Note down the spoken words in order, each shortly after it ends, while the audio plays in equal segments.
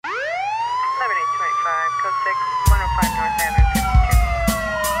105 North Avenue 52.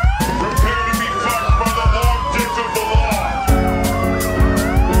 Prepare to be fucked by the long dick of the law.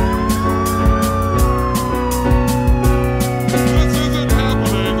 This isn't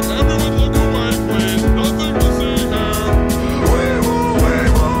happening. Everyone look away, please. Nothing to see here.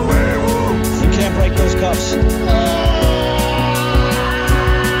 You can't break those cuffs.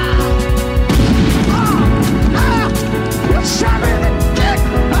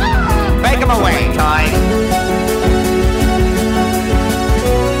 Take him away, Ty.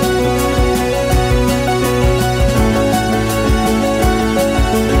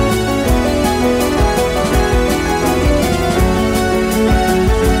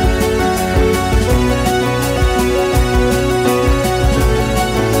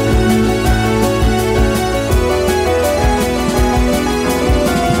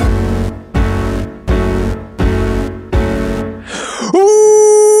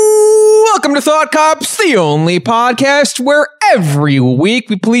 Welcome to Thought Cops, the only podcast where every week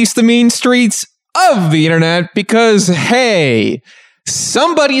we police the mean streets of the internet because, hey,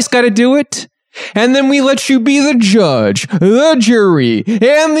 somebody's got to do it. And then we let you be the judge, the jury,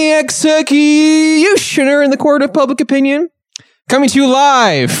 and the executioner in the court of public opinion. Coming to you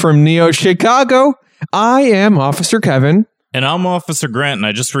live from Neo Chicago, I am Officer Kevin. And I'm Officer Grant, and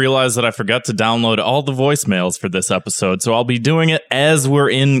I just realized that I forgot to download all the voicemails for this episode, so I'll be doing it as we're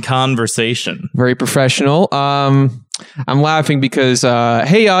in conversation. Very professional. I'm laughing because,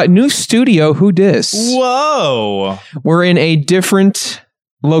 new studio, who dis? Whoa! We're in a different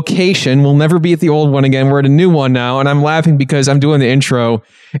location. We'll never be at the old one again. We're at a new one now, and I'm laughing because I'm doing the intro,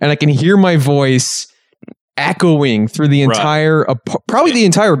 and I can hear my voice echoing through the entire, probably the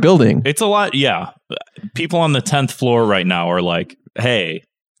entire building. It's a lot, yeah. People on the 10th floor right now are like, hey,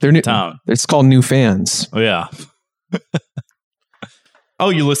 they're new town. It's called new fans. Oh, yeah. Oh,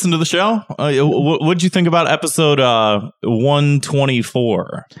 you listened to the show? What'd you think about episode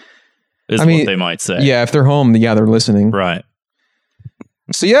 124? What they might say. Yeah, if they're home, they're listening. Right.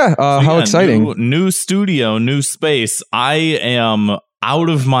 So how exciting. New studio, new space. I am out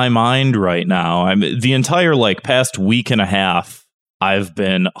of my mind right now. The entire past week and a half, I've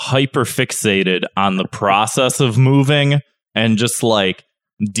been hyper fixated on the process of moving and just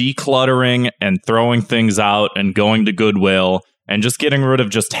decluttering and throwing things out and going to Goodwill and just getting rid of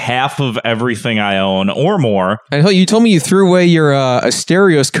just half of everything I own or more. And you told me you threw away your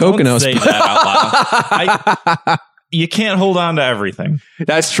Asterios Kokonos. Don't say that out loud. You can't hold on to everything.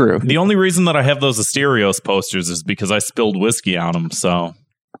 That's true. The only reason that I have those Asterios posters is because I spilled whiskey on them. So,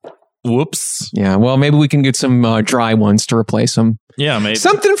 whoops. Yeah, well, maybe we can get some dry ones to replace them. Yeah, maybe.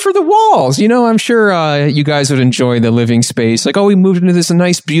 Something for the walls. I'm sure you guys would enjoy the living space. We moved into this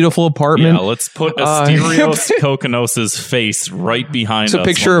nice, beautiful apartment. Yeah, let's put Asterios Kokonos' face right behind us. It's a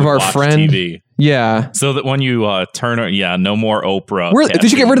picture of our friend. TV. Yeah. So that when you turn it, no more Oprah.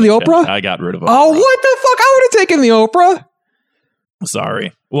 Did you get rid of the Oprah? I got rid of Oprah. Oh, what the fuck? I would have taken the Oprah.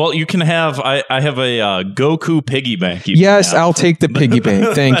 Sorry. Well, you can have, I have a Goku piggy bank. Yes, I'll take the piggy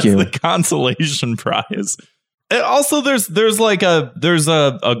bank. Thank you. That's the consolation prize. Also, there's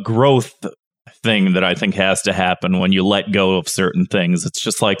a growth thing that I think has to happen when you let go of certain things. It's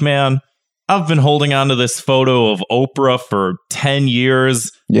just man, I've been holding on to this photo of Oprah for 10 years.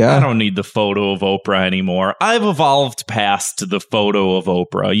 Yeah. I don't need the photo of Oprah anymore. I've evolved past the photo of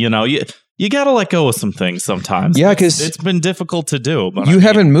Oprah. You got to let go of some things sometimes. Yeah, because it's been difficult to do. But you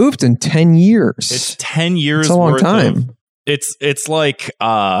haven't moved in 10 years. It's 10 years. It's a long time. It's like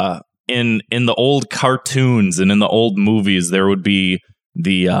in the old cartoons and in the old movies, there would be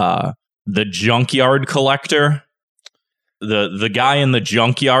the junkyard collector. The guy in the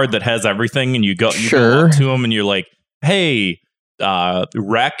junkyard that has everything, and you go up to him and you're like, "Hey,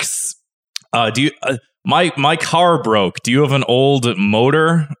 Rex, do you my car broke? Do you have an old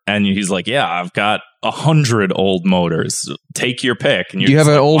motor?" And he's like, "Yeah, I've got 100 old motors. Take your pick." And do you have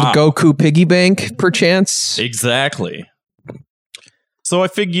an old Goku piggy bank, perchance? Exactly. So I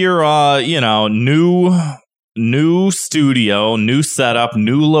figure, new studio, new setup,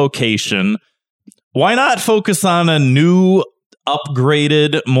 new location. Why not focus on a new,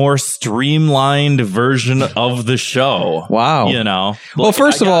 upgraded, more streamlined version of the show? Wow. Well,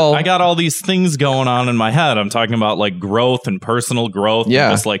 first of all, I got all these things going on in my head. I'm talking about growth and personal growth.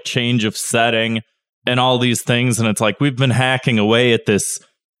 Yeah. And just change of setting and all these things. And it's we've been hacking away at this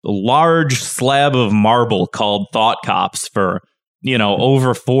large slab of marble called Thought Cops for,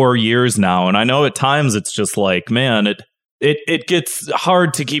 over 4 years now. And I know at times it's just man, it gets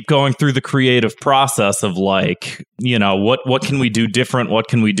hard to keep going through the creative process of what can we do different? What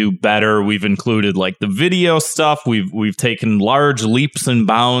can we do better? We've included the video stuff. We've taken large leaps and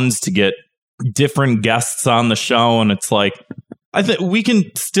bounds to get different guests on the show, and it's like I think we can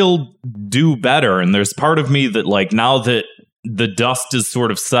still do better. And there's part of me that like now that the dust is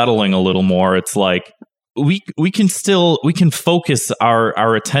sort of settling a little more, it's like we can focus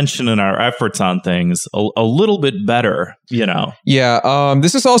our attention and our efforts on things a little bit better, you know. Yeah,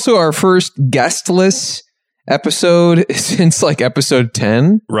 this is also our first guestless episode since like episode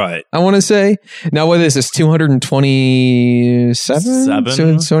 10, right? I want to say. Now what is this, 227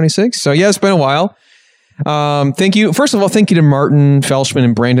 26? So yeah, it's been a while. Thank you, first of all, thank you to Martin Felshman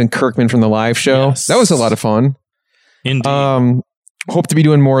and Brandon Kirkman from the live show. Yes. That was a lot of fun. Indeed. Hope to be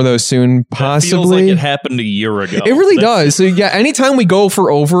doing more of those soon, possibly. That feels like it happened a year ago. It really does. So yeah, anytime we go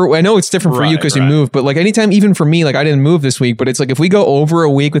for over, I know it's different for you because you moved, but like anytime, even for me, like I didn't move this week, but it's like if we go over a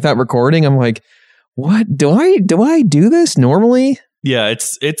week without recording, I'm like, what? Do I do this normally? Yeah,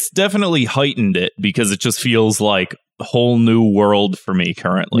 it's definitely heightened it because it just feels like a whole new world for me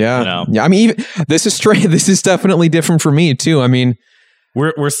currently. Yeah, you know? Yeah. I mean, even, this is straight. This is definitely different for me too. I mean,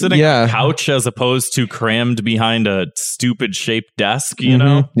 we're sitting on a couch as opposed to crammed behind a stupid shaped desk, you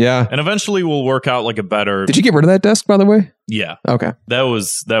know? Yeah. And eventually we'll work out like a better. Did you get rid of that desk, by the way? Yeah. Okay. That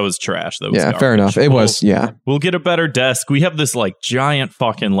was trash. That was yeah, garbage. fair enough. It was, yeah. We'll get a better desk. We have this like giant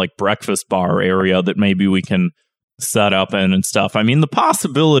fucking like breakfast bar area that maybe we can set up in and stuff. I mean, the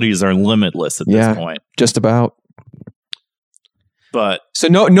possibilities are limitless at this point. Just about. But so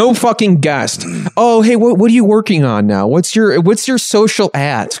no fucking guest. Oh, hey, what are you working on now? What's your social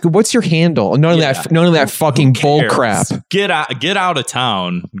at? What's your handle? None of that fucking bull crap. Get out of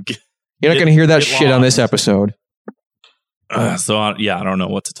town. You're not going to hear that shit on this episode. I don't know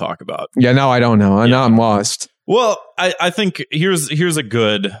what to talk about. Yeah, now I don't know. Now I'm lost. Well, I think here's a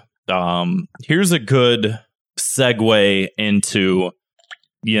good segue into,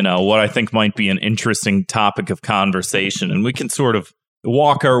 you know, what I think might be an interesting topic of conversation, and we can sort of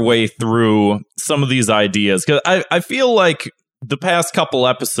walk our way through some of these ideas, because I feel like the past couple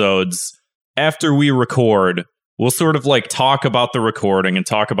episodes after we record, we'll sort of like talk about the recording and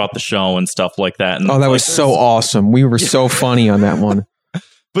talk about the show and stuff like that. And that was so awesome. We were so funny on that one.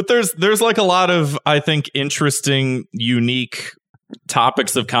 But there's like a lot of, I think, interesting, unique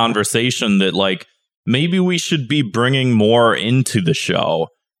topics of conversation that like maybe we should be bringing more into the show,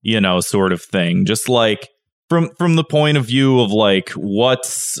 you know, sort of thing. Just like from the point of view of like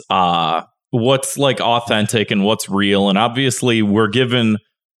what's like authentic and what's real. And obviously we're given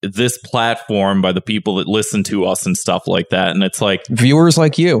this platform by the people that listen to us and stuff like that. And it's like viewers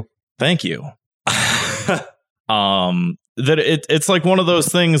like you. Thank you. That it's like one of those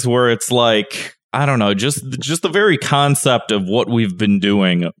things where it's like, I don't know, just the very concept of what we've been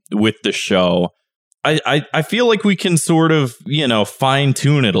doing with the show. I feel like we can sort of, you know, fine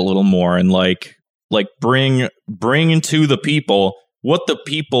tune it a little more and like bring to the people what the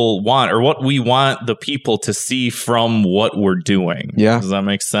people want, or what we want the people to see from what we're doing. Yeah. Does that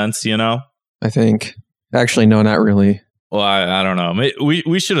make sense, you know? I think. Actually, no, not really. Well, I don't know.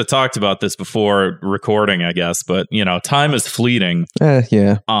 We should have talked about this before recording, I guess, but you know, time is fleeting.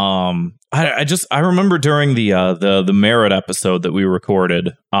 Yeah. I remember during the Merritt episode that we recorded,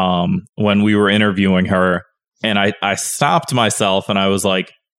 when we were interviewing her, and I stopped myself and I was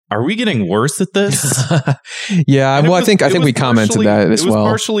like, are we getting worse at this? Yeah, well, I think we commented that as well. It was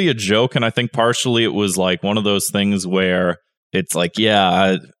partially a joke, and I think partially it was like one of those things where it's like,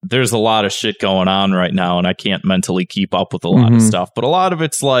 there's a lot of shit going on right now, and I can't mentally keep up with a lot of stuff. But a lot of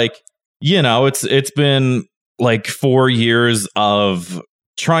it's like, you know, it's been like 4 years of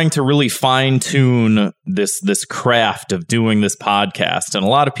trying to really fine tune this craft of doing this podcast. And a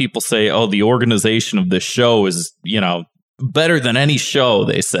lot of people say, oh, the organization of this show is, you know, better than any show,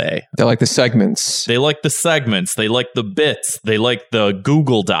 they say. They like the segments. They like the segments. They like the bits. They like the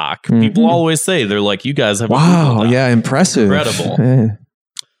Google Doc. People always say, they're like, you guys have a Google Doc. Yeah, impressive. Incredible.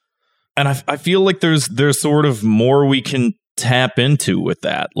 And I feel like there's sort of more we can tap into with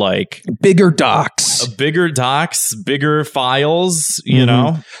that. Like bigger docs. Bigger files, you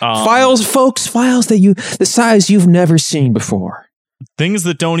know? Files, folks, files the size you've never seen before. Things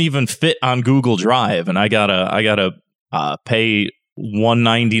that don't even fit on Google Drive. And I gotta pay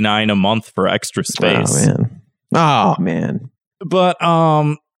 $199 a month for extra space. Oh man. But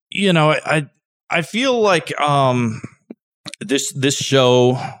you know, I feel like this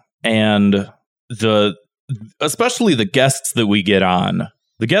show and especially the guests that we get on.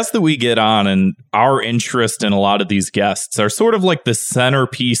 The guests that we get on and our interest in a lot of these guests are sort of like the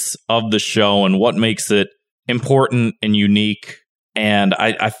centerpiece of the show and what makes it important and unique. And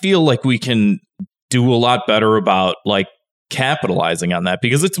I feel like we can do a lot better about like capitalizing on that,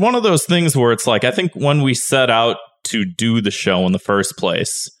 because it's one of those things where it's like, I think when we set out to do the show in the first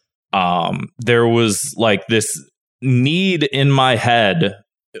place, there was like this need in my head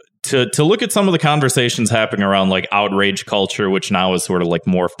to look at some of the conversations happening around like outrage culture, which now is sort of like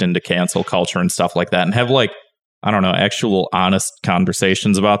morphed into cancel culture and stuff like that, and have like, I don't know, actual honest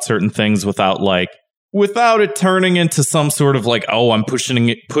conversations about certain things without it turning into some sort of like, oh, I'm pushing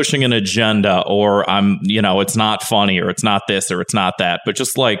an agenda, or I'm, it's not funny, or it's not this, or it's not that, but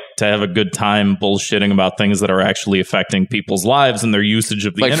just like to have a good time bullshitting about things that are actually affecting people's lives and their usage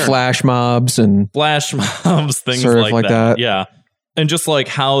of the internet. Flash mobs, things sort of like that. Yeah. And just like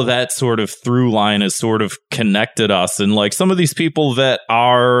how that sort of through line has sort of connected us. And like some of these people that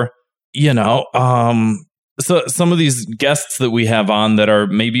are, so some of these guests that we have on that are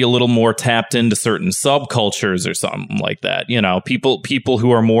maybe a little more tapped into certain subcultures or something like that, people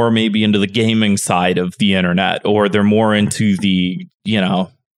who are more maybe into the gaming side of the internet, or they're more into the,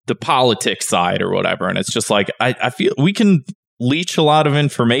 the politics side or whatever. And it's just like, I feel we can leech a lot of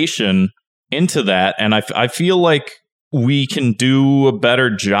information into that. And I feel like we can do a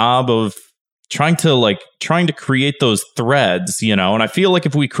better job of trying to create those threads, and I feel like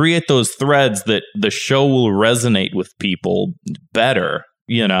if we create those threads, that the show will resonate with people better,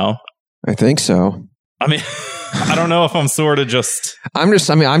 I think so. I mean, I don't know if I'm sort of I'm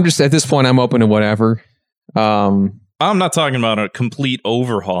just at this point, I'm open to whatever. I'm not talking about a complete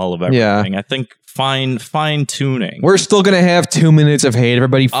overhaul of everything. Yeah. I think fine tuning. We're still gonna have 2 minutes of hate.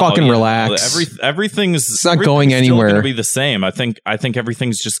 Everybody fucking relax. Everything's not going anywhere. Still gonna be the same. I think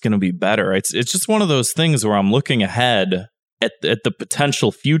everything's just gonna be better. It's just one of those things where I'm looking ahead at the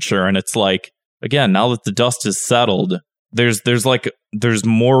potential future, and it's like, again, now that the dust is settled, there's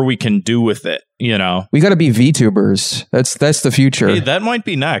more we can do with it. We got to be VTubers. That's the future. Hey, that might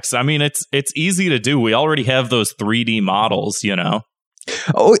be next. I mean, it's easy to do. We already have those 3D models.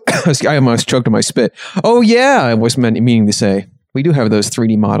 Oh, I almost choked on my spit. Oh yeah, I was meaning to say we do have those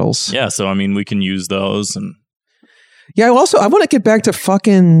 3D models. Yeah, so I mean, we can use those, and yeah. I want to get back to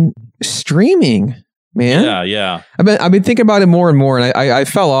fucking streaming, man. Yeah. I've been thinking about it more and more, and I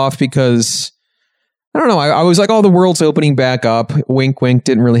fell off because I don't know. I was like, oh, the world's opening back up. Wink, wink.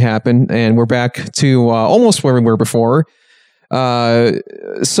 Didn't really happen, and we're back to almost where we were before.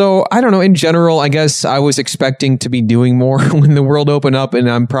 So I don't know. In general, I guess I was expecting to be doing more when the world opened up, and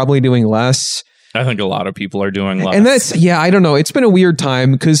I'm probably doing less. I think a lot of people are doing less. And I don't know. It's been a weird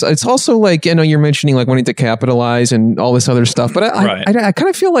time because it's also like, you're mentioning like wanting to capitalize and all this other stuff, but I kind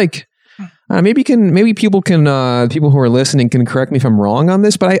of feel like maybe people who are listening can correct me if I'm wrong on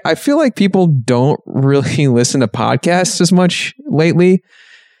this, but I feel like people don't really listen to podcasts as much lately.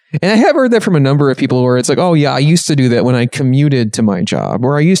 And I have heard that from a number of people where it's like, oh yeah, I used to do that when I commuted to my job,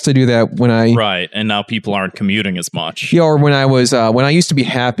 or I used to do that when I... Right, and now people aren't commuting as much. Yeah, or when I was, when I used to be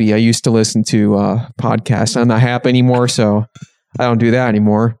happy, I used to listen to podcasts. I'm not happy anymore, so I don't do that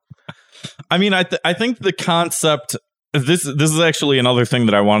anymore. I mean, I think the concept... This is actually another thing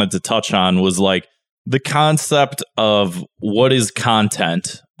that I wanted to touch on, was like the concept of what is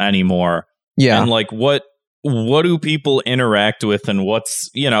content anymore. Yeah. And like what do people interact with, and what's,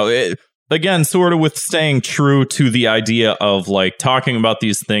 again, sort of with staying true to the idea of like talking about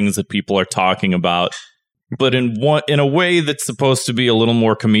these things that people are talking about, but in a way that's supposed to be a little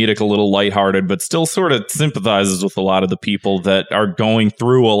more comedic, a little lighthearted, but still sort of sympathizes with a lot of the people that are going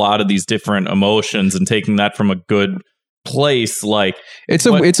through a lot of these different emotions and taking that from a good place. Like it's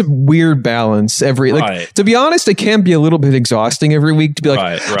a weird balance to be honest, it can be a little bit exhausting every week to be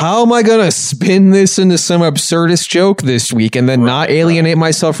like, how am I gonna spin this into some absurdist joke this week and then not alienate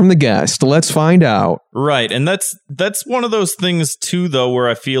myself from the guest? Let's find out. Right. And that's one of those things too, though, where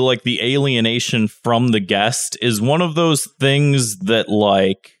I feel like the alienation from the guest is one of those things that,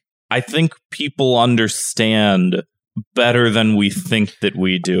 like, I think people understand better than we think that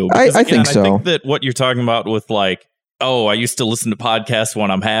we do. Because, I think so. I think that what you're talking about with like, oh, I used to listen to podcasts when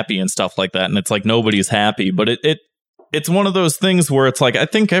I'm happy and stuff like that, and it's like nobody's happy. But it's one of those things where it's like, I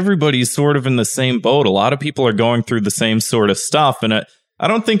think everybody's sort of in the same boat. A lot of people are going through the same sort of stuff, and I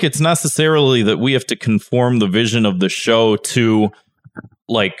don't think it's necessarily that we have to conform the vision of the show to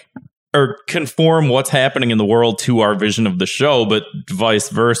like, or conform what's happening in the world to our vision of the show, but vice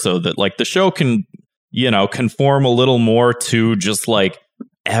versa. That like the show can, conform a little more to just like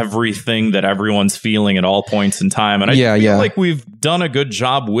everything that everyone's feeling at all points in time. And I feel like we've done a good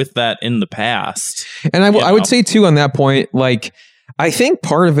job with that in the past. And I would say too, on that point, like, I think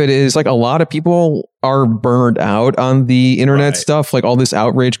part of it is like a lot of people are burned out on the internet stuff, like all this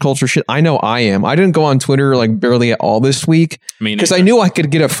outrage culture shit. I know I am. I didn't go on Twitter like barely at all this week because I knew I could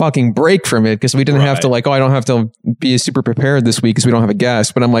get a fucking break from it because we didn't have to like, oh, I don't have to be super prepared this week because we don't have a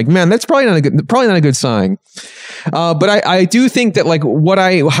guest. But I'm like, man, that's probably not a good sign. But I do think that like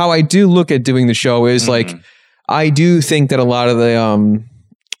how I do look at doing the show is like, I do think that a lot of the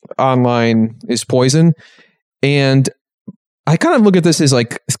online is poison, and I kind of look at this as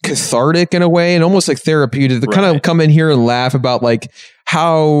like cathartic in a way and almost like therapeutic to kind of come in here and laugh about like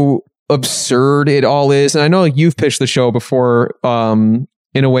how absurd it all is. And I know like you've pitched the show before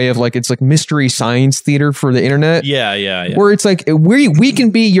in a way of like, it's like mystery science theater for the internet. Yeah. Where it's like, we can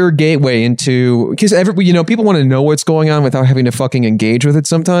be your gateway into, because people want to know what's going on without having to fucking engage with it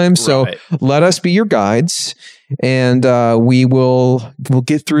sometimes. So let us be your guides. And we'll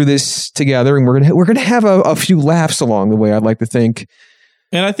get through this together, and we're gonna have a few laughs along the way, I'd like to think.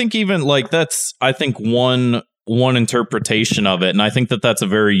 And I think even like that's one interpretation of it, and I think that's a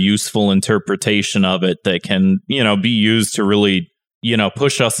very useful interpretation of it that can be used to really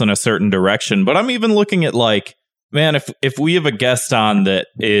push us in a certain direction. But I'm even looking at like, man, if we have a guest on that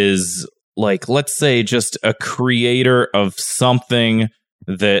is like, let's say just a creator of something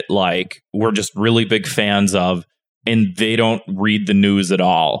that like we're just really big fans of, and they don't read the news at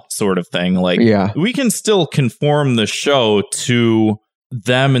all, sort of thing. Like, we can still conform the show to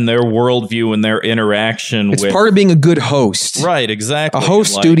them and their worldview and their interaction. It's part of being a good host. Right, exactly. A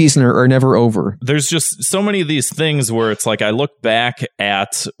host's duties are never over. There's just so many of these things where it's like I look back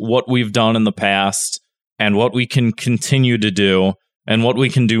at what we've done in the past and what we can continue to do and what we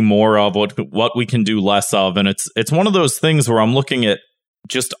can do more of, what we can do less of. And it's one of those things where I'm looking at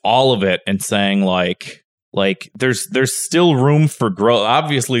just all of it and saying like there's still room for growth.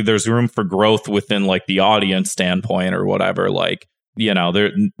 Obviously there's room for growth within like the audience standpoint or whatever. Like,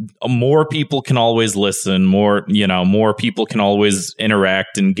 there more people can always listen, more people can always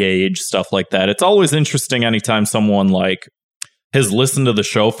interact, engage, stuff like that. It's always interesting anytime someone like has listened to the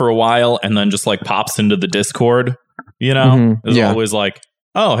show for a while and then just like pops into the Discord, it's always like,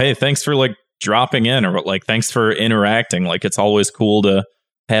 oh, hey, thanks for like dropping in, or like thanks for interacting. Like it's always cool to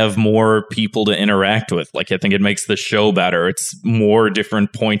have more people to interact with. Like I think it makes the show better. It's more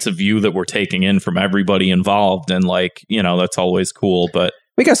different points of view that we're taking in from everybody involved, and like that's always cool. But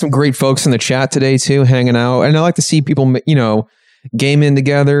we got some great folks in the chat today too, hanging out, and I like to see people gaming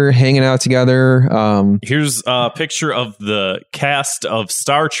together, hanging out together. Here's a picture of the cast of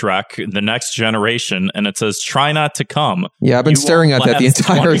Star Trek The Next Generation, and it says "Try not to come." Yeah, I've been staring at that the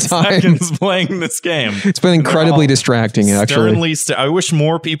entire time seconds playing this game. It's been incredibly distracting, actually. I wish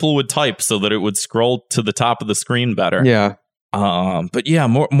more people would type so that it would scroll to the top of the screen better. Yeah. But yeah,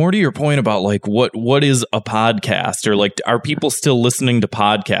 more to your point about like what is a podcast, or like are people still listening to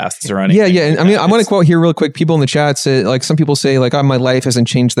podcasts or anything? Yeah. And I mean, I want to quote here real quick. People in the chat say, like, some people say like, my life hasn't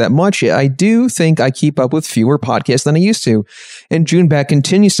changed that much. I do think I keep up with fewer podcasts than I used to. And June Beck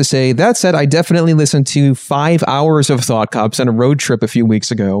continues to say, that said, I definitely listened to 5 hours of Thought Cops on a road trip a few weeks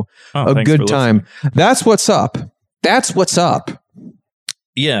ago. A good time. That's what's up. That's what's up.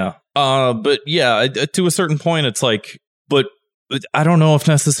 Yeah. But yeah, to a certain point, it's like, but I don't know if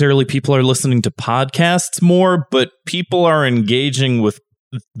necessarily people are listening to podcasts more, but people are engaging with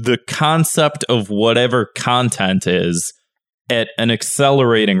the concept of whatever content is at an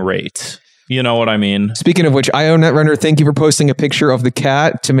accelerating rate. You know what I mean? Speaking of which, IoNetRunner, thank you for posting a picture of the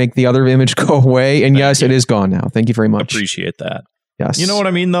cat to make the other image go away. And yes, it is gone now. Thank you very much. Appreciate that. Yes. You know what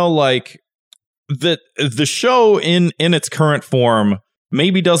I mean, though? Like, the show in its current form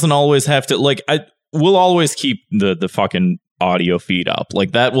maybe doesn't always have to, like, we'll always keep the fucking audio feed up.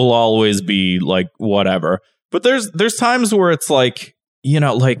 Like, that will always be, like, whatever. But there's times where it's like,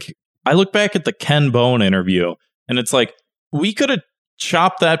 like, I look back at the Ken Bone interview, and it's like, we could have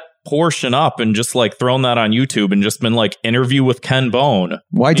chopped that portion up and just like thrown that on YouTube and just been like, interview with Ken Bone.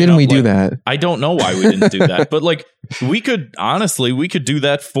 Why didn't we do that? I don't know why we didn't do that, but like we could do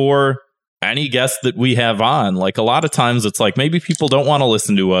that for any guest that we have on. Like a lot of times it's like, maybe people don't want to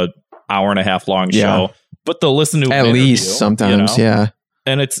listen to a hour and a half long show, but they'll listen to at least sometimes. Yeah.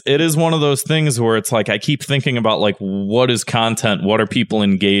 And it is one of those things where it's like, I keep thinking about like, what is content? What are people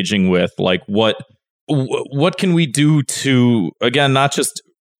engaging with? Like what can we do to, again, not just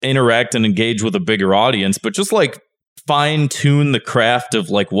interact and engage with a bigger audience, but just like fine tune the craft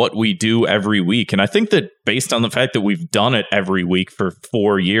of like what we do every week. And I think that based on the fact that we've done it every week for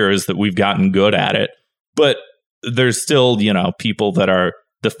 4 years, that we've gotten good at it. But there's still, people that are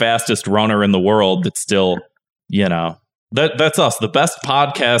the fastest runner in the world that still, That's us, the best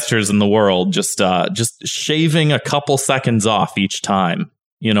podcasters in the world, just shaving a couple seconds off each time.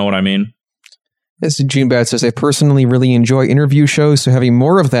 You know what I mean? As Gene Bat says, I personally really enjoy interview shows, so having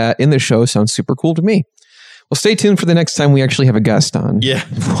more of that in the show sounds super cool to me. Well, stay tuned for the next time we actually have a guest on. Yeah.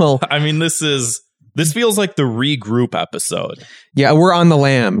 Well, I mean, this feels like the regroup episode. yeah, we're on the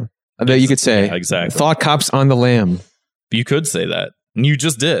lam. That you could say. Yeah, exactly. Thought Cops on the lam. You could say that. And you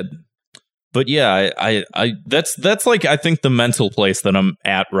just did. But yeah, I that's like I think the mental place that I'm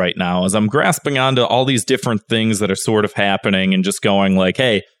at right now is I'm grasping onto all these different things that are sort of happening and just going like,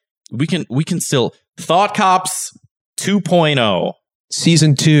 hey, we can still Thought Cops 2.0.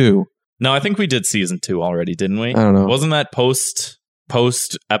 Season 2. No, I think we did season 2 already, didn't we? I don't know. Wasn't that post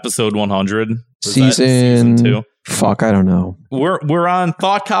episode 100? Was that Season 2? Fuck, I don't know. We're on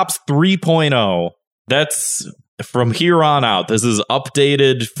Thought Cops 3.0. That's from here on out. This is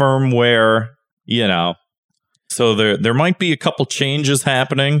updated firmware, you know. So there might be a couple changes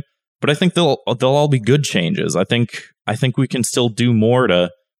happening, but I think they'll all be good changes. I think we can still do more to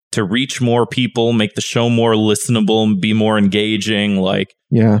reach more people, make the show more listenable and be more engaging. Like,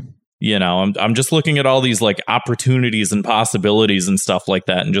 Yeah. you know, I'm just looking at all these like opportunities and possibilities and stuff like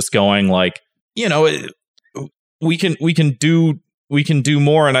that, and just going like, you know, we can do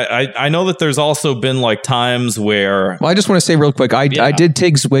more. And I know that there's also been like times where, Well, I just want to say real quick, I did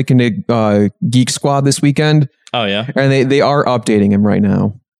take Zwick into Geek Squad this weekend, oh yeah, and they are updating him right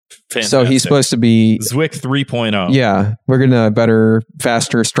now. fantastic. So he's supposed to be, Zwick 3.0. yeah, we're going to better,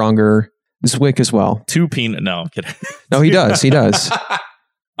 faster, stronger Zwick as well. 2 peanut. No, I'm kidding. No, he does.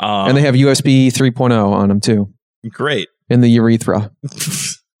 And they have USB 3.0 on him too, Great. in the urethra.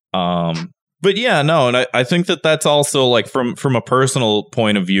 But yeah, no, and I think that's also like from a personal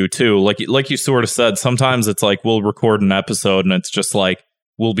point of view too. Like you sort of said, sometimes it's like we'll record an episode and it's just like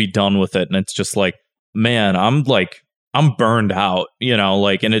we'll be done with it, and it's just like, man, I'm burned out, you know,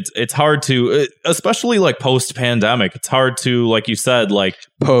 like, and it's hard to, especially like post pandemic, it's hard to, like you said, like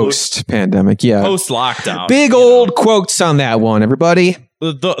Post pandemic, yeah. post lockdown. Big old quotes on that one, everybody.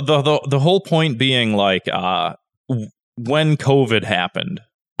 The whole point being like when COVID happened,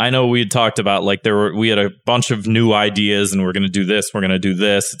 I know we had talked about like we had a bunch of new ideas and we're going to do this, we're going to do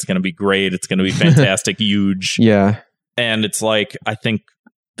this, it's going to be great, it's going to be fantastic, huge. Yeah. And it's like, I think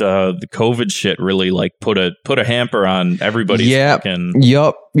the COVID shit really like put a hamper on everybody's fucking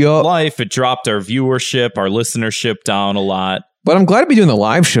Yup. life. It dropped our viewership, our listenership down a lot. But I'm glad to be doing the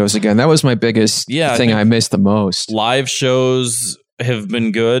live shows again. That was my biggest Yeah, I thing think- I missed the most. Live shows have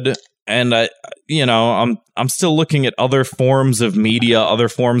been good, and I'm still looking at other forms of media, other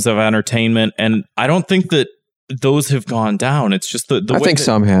forms of entertainment, and I don't think that those have gone down. It's just the I way think that,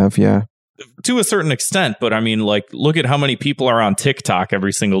 some have, yeah. to a certain extent, but I mean, like, look at how many people are on TikTok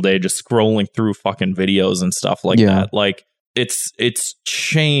every single day just scrolling through fucking videos and stuff like Yeah. that. Like, it's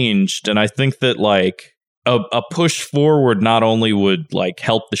changed, and I think that like a push forward not only would like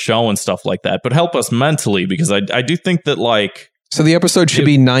help the show and stuff like that, but help us mentally, because I do think that like, So the episode should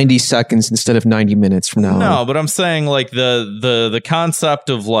be 90 seconds instead of 90 minutes from now no, on. but I'm saying like the concept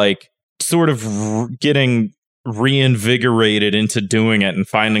of like sort of getting reinvigorated into doing it and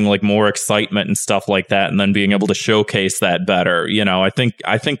finding like more excitement and stuff like that, and then being able to showcase that better, you know, I think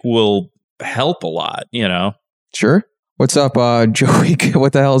will help a lot, you know. Sure. What's up, Joey?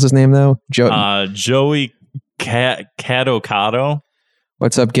 What the hell is his name though? Joey Cato.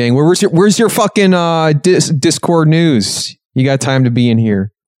 What's up, gang? Where's your fucking Discord news? You got time to be in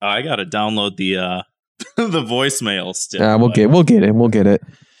here. I gotta download the the voicemail still. We'll get it.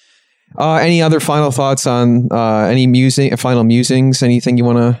 Any other final thoughts on final musings? Anything you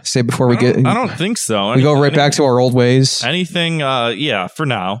want to say before we get? I don't think so. We go right back to our old ways. Anything? Yeah, for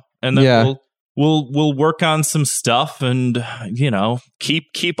now, and then Yeah. we'll work on some stuff, and you know,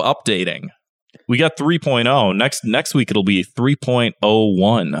 keep updating. We got 3.0 next week. It'll be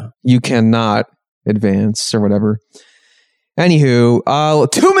 3.01. You cannot advance or whatever.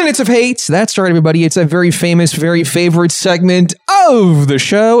 Anywho, 2 minutes of hate. That's right, everybody. It's a very famous, very favorite segment of the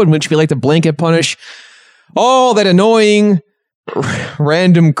show in which we like to blanket punish all that annoying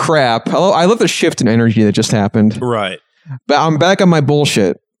random crap. I love the shift in energy that just happened. Right. But I'm back on my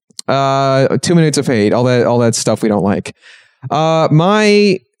bullshit. 2 minutes of hate. All that stuff we don't like.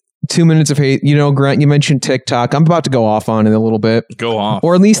 My 2 minutes of hate. You know, Grant, you mentioned TikTok. I'm about to go off on it a little bit. Go off.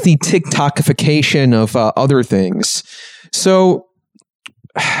 Or at least the TikTokification of other things. So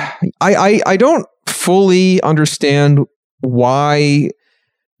I don't fully understand why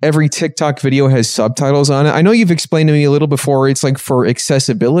every TikTok video has subtitles on it. I know you've explained to me a little before. It's like for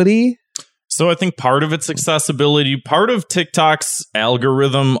accessibility. So I think part of its accessibility, part of TikTok's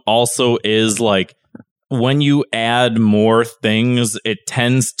algorithm also is like when you add more things, it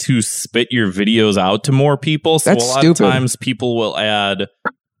tends to spit your videos out to more people. So That's a lot stupid. of times people will add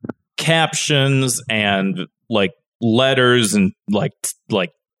captions and like letters and like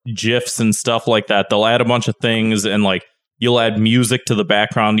GIFs and stuff like that. They'll add a bunch of things, and like you'll add music to the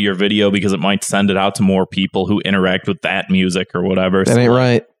background of your video because it might send it out to more people who interact with that music or whatever. That ain't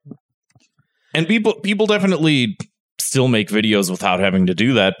right. And people definitely still make videos without having to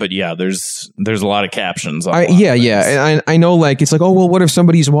do that, but yeah, there's a lot of captions. On a lot of things. And I know, like, it's like, oh well, what if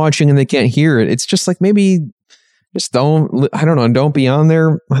somebody's watching and they can't hear it? It's just like, maybe just don't. I don't know. Don't be on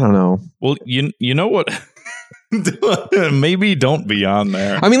there. I don't know. Well, you know what? Maybe don't be on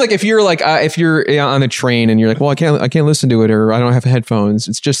there. I mean, like, if you're like on the train and you're like, well, I can't listen to it, or I don't have headphones.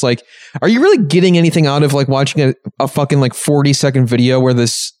 It's just like, are you really getting anything out of like watching a fucking like 40-second video where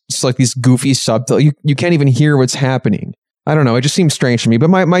this it's like these goofy subtitles? You can't even hear what's happening. I don't know. It just seems strange to me. But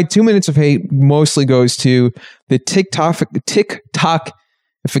my 2 minutes of hate mostly goes to the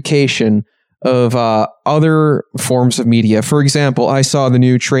TikTokification of other forms of media. For example, I saw the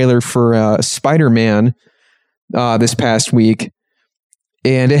new trailer for Spider-Man this past week,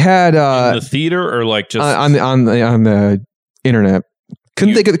 and it had in the theater or like just on the internet.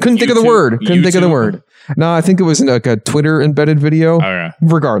 Couldn't think of the word. Couldn't think of the word. No, I think it was like a Twitter embedded video. Okay.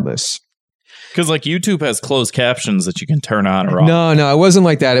 Regardless, because like YouTube has closed captions that you can turn on or off. No, it wasn't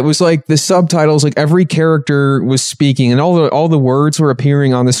like that. It was like the subtitles. Like every character was speaking, and all the words were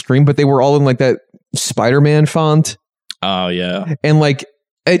appearing on the screen, but they were all in like that Spider-Man font. Oh yeah, and like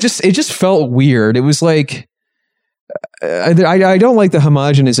it just felt weird. It was like. I don't like the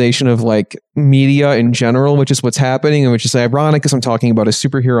homogenization of like media in general, which is what's happening, and which is ironic because I'm talking about a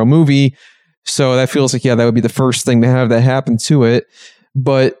superhero movie. So that feels like, yeah, that would be the first thing to have that happen to it.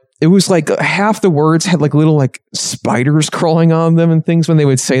 But it was like half the words had like little like spiders crawling on them and things when they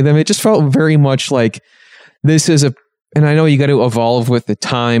would say them. It just felt very much like this is and I know you got to evolve with the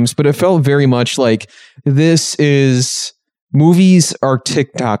times, but it felt very much like this is... Movies are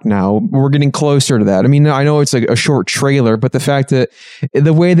TikTok now. We're getting closer to that. I mean, I know it's like a short trailer, but the fact that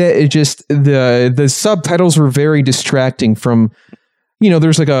the way that it just the subtitles were very distracting from,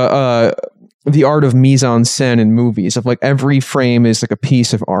 there's like the art of mise en scène in movies of like every frame is like a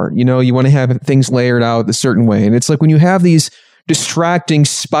piece of art. You want to have things layered out a certain way, and it's like when you have these distracting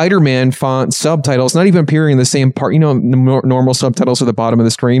Spider-Man font subtitles not even appearing in the same part, normal subtitles at the bottom of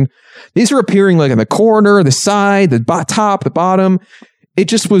the screen. These are appearing like in the corner, the side, the top, the bottom. It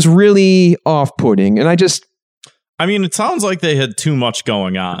just was really off-putting. And I mean, it sounds like they had too much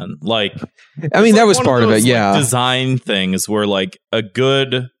going on. Like, I mean, that was part of it. Like, yeah. design things where like a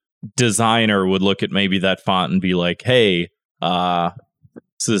good designer would look at maybe that font and be like, hey,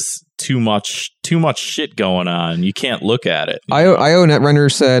 this is too much shit going on. You can't look at it. IO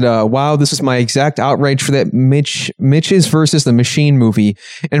Netrunner said, wow, this is my exact outrage for that Mitch's versus the Machine movie.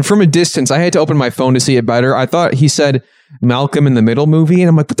 And from a distance, I had to open my phone to see it better. I thought he said Malcolm in the Middle movie. And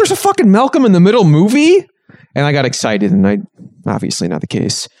I'm like, but there's a fucking Malcolm in the Middle movie? And I got excited, and obviously not the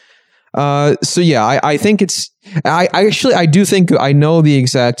case. So yeah, I think I do think I know the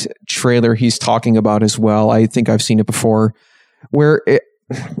exact trailer he's talking about as well. I think I've seen it before where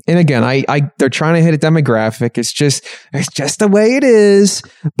and again, they're trying to hit a demographic. It's just the way it is.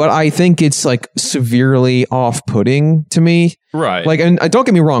 But I think it's like severely off-putting to me. Right. Like, and don't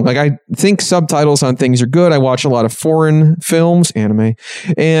get me wrong. Like, I think subtitles on things are good. I watch a lot of foreign films, anime,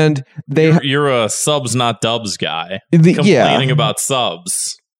 and you're a subs not dubs guy. Complaining about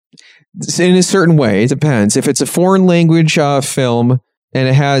subs in a certain way. It depends. If it's a foreign language film and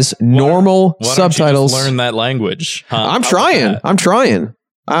it has normal subtitles, don't you just learn that language. Huh? I'm trying.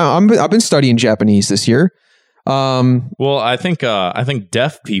 I've been studying Japanese this year. Well, I think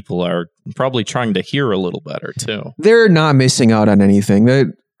deaf people are probably trying to hear a little better too. They're not missing out on anything.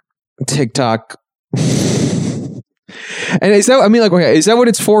 The TikTok, and is that? I mean, like, okay, is that what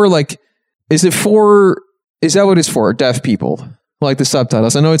it's for? Like, is that what it's for? Deaf people, like the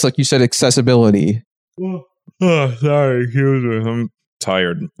subtitles. I know it's like you said, accessibility. Oh, sorry, excuse me. I'm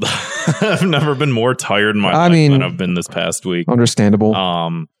tired. I've never been more tired in my life than I've been this past week. Understandable.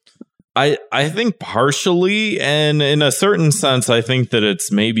 I think partially, and in a certain sense, I think that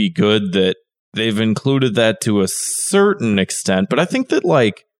it's maybe good that they've included that to a certain extent. But I think that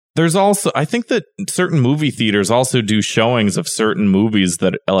I think that certain movie theaters also do showings of certain movies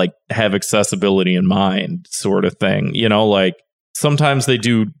that like have accessibility in mind, sort of thing. Like sometimes they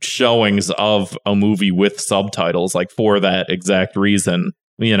do showings of a movie with subtitles, like for that exact reason.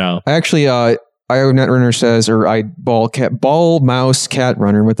 I actually, Netrunner says, or ball mouse cat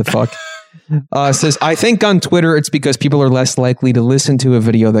runner, what the fuck? Says, I think on Twitter it's because people are less likely to listen to a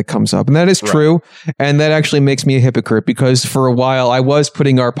video that comes up. And that is true. And that actually makes me a hypocrite because for a while I was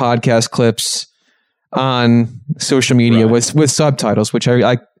putting our podcast clips on social media with subtitles, which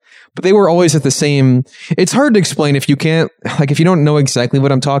but they were always at the same. It's hard to explain if you can't, like, if you don't know exactly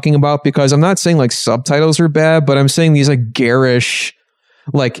what I'm talking about, because I'm not saying like subtitles are bad, but I'm saying these like garish,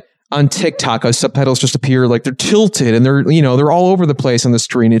 like on TikTok, subtitles just appear like they're tilted and they're all over the place on the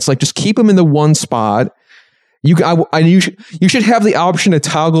screen. It's like, just keep them in the one spot. You should have the option to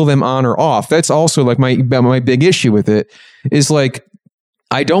toggle them on or off. That's also like my big issue with it is like,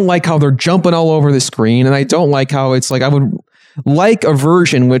 I don't like how they're jumping all over the screen, and I don't like how it's like, I would like a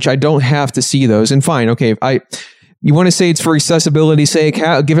version which I don't have to see those. And fine, okay, you want to say it's for accessibility's sake,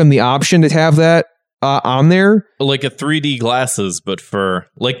 give them the option to have that on there, like a 3D glasses, but for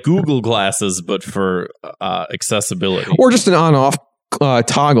like Google glasses, but for accessibility, or just an on-off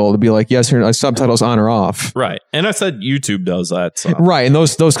toggle to be like, yes, or subtitles on or off. Right, and I said YouTube does that, so. Right, and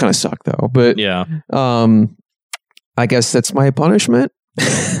those kind of suck though. But yeah, I guess that's my punishment.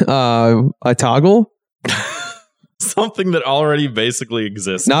 A toggle. Something that already basically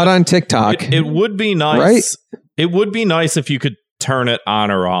exists. Not on TikTok. It would be nice. Right? It would be nice if you could turn it on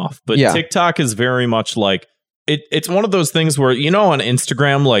or off. But TikTok is very much like, it's one of those things where, on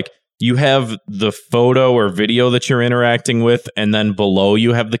Instagram, like you have the photo or video that you're interacting with, and then below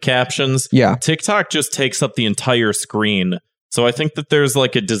you have the captions. Yeah. TikTok just takes up the entire screen. So I think that there's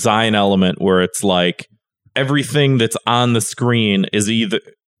like a design element where it's like everything that's on the screen is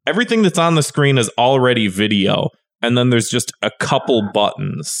already video. And then there's just a couple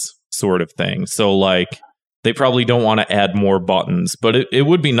buttons sort of thing. So like they probably don't want to add more buttons, but it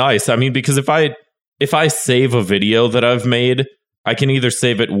would be nice. I mean, because if I save a video that I've made, I can either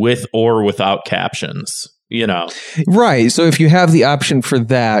save it with or without captions, Right. So if you have the option for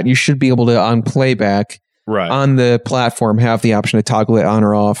that, you should be able to, on playback on the platform, have the option to toggle it on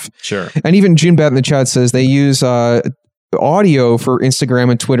or off. Sure. And even Junebat in the chat says they use audio for Instagram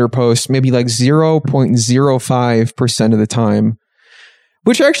and Twitter posts maybe like 0.05% of the time,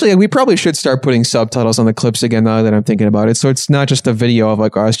 which actually we probably should start putting subtitles on the clips again now that I'm thinking about it, so it's not just a video of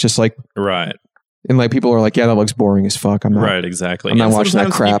like us just like right, and like people are like, yeah, that looks boring as fuck. I'm not right, exactly. I'm not watching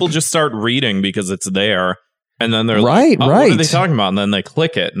that crap. People just start reading because it's there, and then they're right, like, what are they talking about? And then they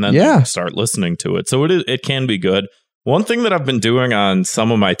click it, and then they start listening to it. So it can be good. One thing that I've been doing on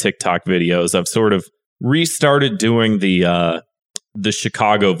some of my TikTok videos, I've sort of restarted doing the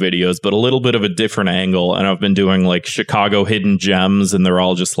Chicago videos, but a little bit of a different angle. And I've been doing like Chicago hidden gems, and they're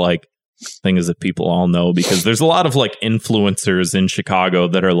all just like things that people all know, because there's a lot of like influencers in Chicago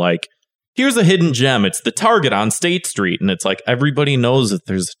that are like, here's a hidden gem. It's the Target on State Street. And it's like, everybody knows that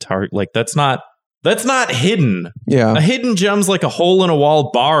there's a Target. Like that's not hidden. Yeah. A hidden gem's like a hole in a wall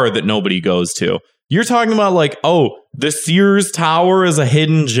bar that nobody goes to. You're talking about like, oh, the Sears Tower is a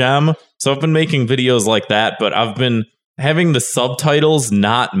hidden gem. So I've been making videos like that, but I've been having the subtitles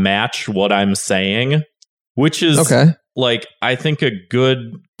not match what I'm saying, which is like, I think a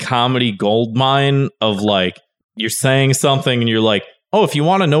good comedy goldmine of like, you're saying something and you're like, oh, if you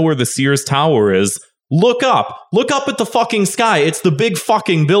want to know where the Sears Tower is, look up at the fucking sky. It's the big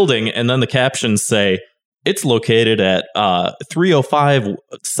fucking building. And then the captions say, it's located at 305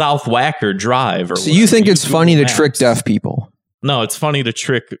 South Wacker Drive. Or so you think it's funny to trick deaf people? No, it's funny to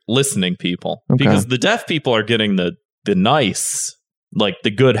trick listening people, because the deaf people are getting the nice, like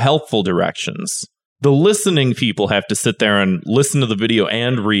the good, helpful directions. The listening people have to sit there and listen to the video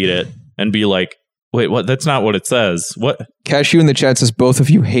and read it and be like, wait, what? That's not what it says. What? Cashew in the chat says both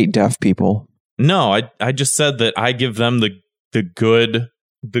of you hate deaf people. No, I just said that I give them the good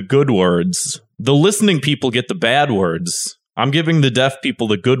words. The listening people get the bad words. I'm giving the deaf people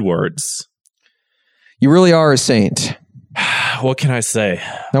the good words. You really are a saint. What can I say?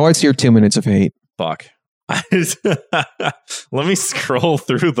 Now what's your 2 minutes of hate? Fuck. Let me scroll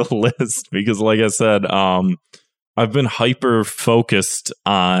through the list, because like I said, I've been hyper focused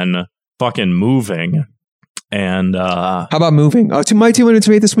on fucking moving. And how about moving? My 2 minutes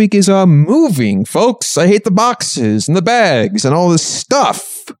of hate this week is moving, folks. I hate the boxes and the bags and all this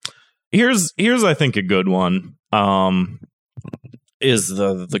stuff. Here's I think a good one. Is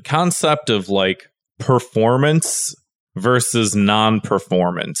the concept of like performance versus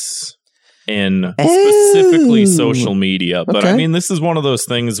non-performance in specifically social media. But I mean, this is one of those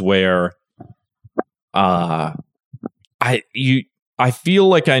things where I feel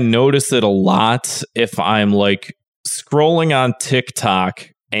like I notice it a lot if I'm like scrolling on TikTok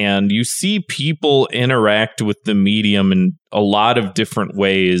and you see people interact with the medium in a lot of different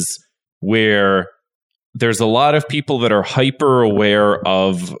ways. where there's a lot of people that are hyper aware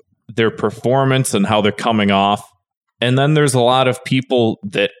of their performance and how they're coming off. And then there's a lot of people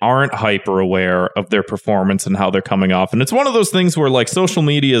that aren't hyper aware of their performance and how they're coming off. And it's one of those things where like social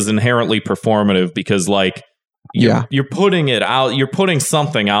media is inherently performative because like you're putting it out, you're putting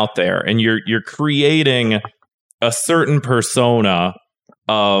something out there and you're creating a certain persona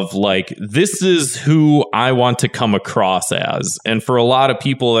of like, this is who I want to come across as. And for a lot of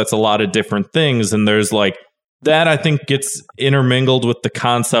people, that's a lot of different things. And there's like, that I think gets intermingled with the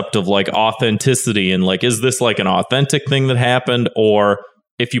concept of like authenticity and like, is this like an authentic thing that happened? Or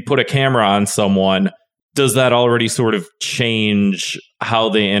if you put a camera on someone, does that already sort of change how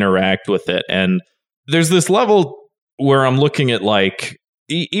they interact with it? And there's this level where I'm looking at like,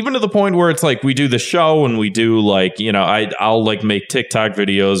 even to the point where it's like we do the show and we do like, you know, I'll like make TikTok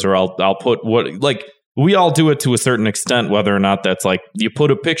videos or I'll put what like, we all do it to a certain extent, whether or not that's like you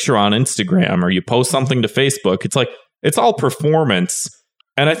put a picture on Instagram or you post something to Facebook. It's like it's all performance.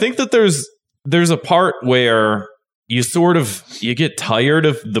 And I think that there's a part where you get tired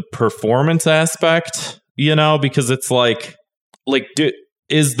of the performance aspect, you know, because it's like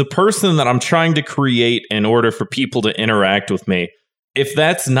is the person that I'm trying to create in order for people to interact with me, if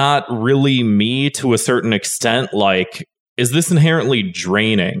that's not really me to a certain extent, like, is this inherently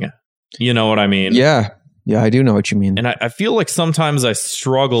draining? You know what I mean? Yeah, I do know what you mean. And I feel like sometimes I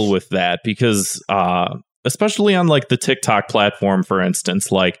struggle with that because, especially on like the TikTok platform, for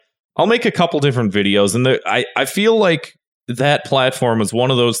instance, like I'll make a couple different videos and I feel like that platform is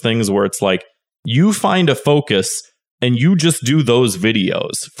one of those things where it's like you find a focus and you just do those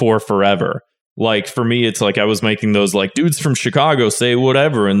videos for forever. Like for me, it's like I was making those like dudes from Chicago say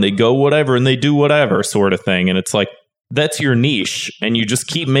whatever and they go whatever and they do whatever sort of thing. And it's like, that's your niche, and you just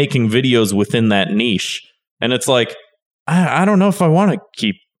keep making videos within that niche. And it's like, I don't know if I want to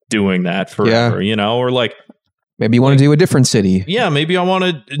keep doing that forever, you know, or like maybe you want to do a different city. Yeah, maybe I want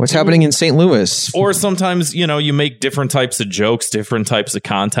to. What's happening in St. Louis? Or sometimes, you know, you make different types of jokes, different types of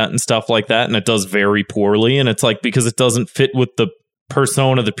content and stuff like that, and it does very poorly. And it's like because it doesn't fit with the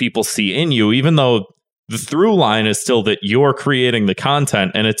persona that people see in you, even though the through line is still that you're creating the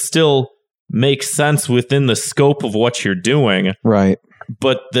content, and it's still makes sense within the scope of what you're doing. Right.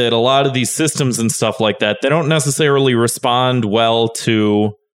 But that a lot of these systems and stuff like that, they don't necessarily respond well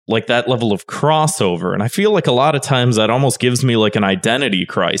to like that level of crossover. And I feel like a lot of times that almost gives me like an identity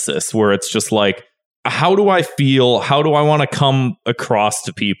crisis where it's just like, how do I feel? How do I want to come across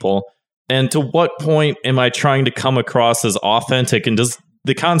to people? And to what point am I trying to come across as authentic? And does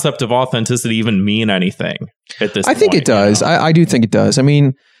the concept of authenticity even mean anything at this point? I think it does. You know? I do think it does. I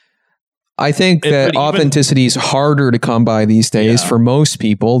mean, I think that authenticity is harder to come by these days for most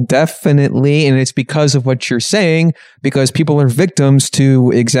people, definitely. And it's because of what you're saying, because people are victims to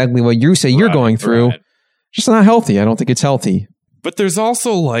exactly what you say you're going through. Right. Just not healthy. I don't think it's healthy. But there's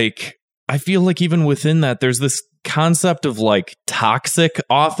also like, I feel like even within that, there's this concept of like toxic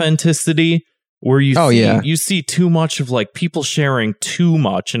authenticity where you see too much of like people sharing too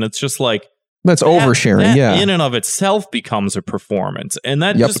much. And it's just like, that's oversharing. That in and of itself becomes a performance. And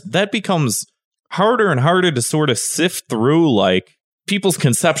that that becomes harder and harder to sort of sift through like people's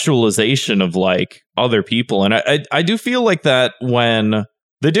conceptualization of like other people. And I do feel like that when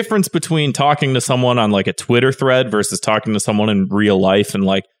the difference between talking to someone on like a Twitter thread versus talking to someone in real life, and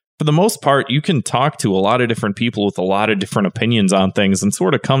like for the most part, you can talk to a lot of different people with a lot of different opinions on things and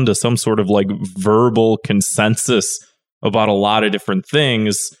sort of come to some sort of like verbal consensus about a lot of different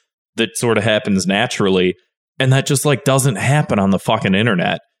things that sort of happens naturally. And that just like doesn't happen on the fucking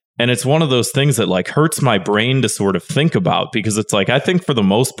internet. And it's one of those things that like hurts my brain to sort of think about, because it's like, I think for the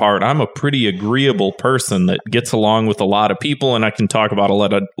most part, I'm a pretty agreeable person that gets along with a lot of people and I can talk about a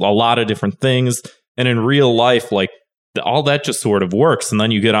lot of different things. And in real life, like all that just sort of works. And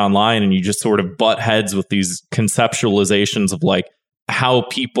then you get online and you just sort of butt heads with these conceptualizations of like how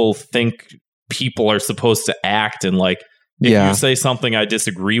people think people are supposed to act. And like, if you say something I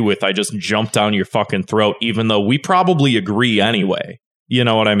disagree with, I just jump down your fucking throat, even though we probably agree anyway. You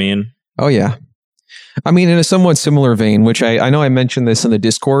know what I mean? Oh, yeah. I mean, in a somewhat similar vein, which I know I mentioned this in the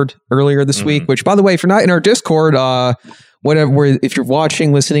Discord earlier this week, which, by the way, if you're not in our Discord, whatever, if you're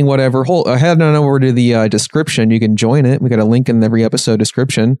watching, listening, whatever, head on over to the description. You can join it. We got a link in every episode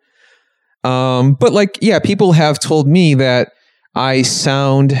description. But like, yeah, people have told me that I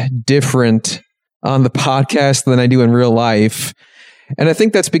sound different on the podcast than I do in real life. And I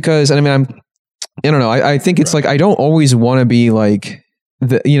think that's because, I mean, I don't know. I think it's like, I don't always want to be like,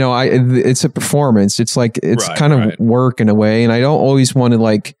 it's a performance. It's like, it's kind of work in a way. And I don't always want to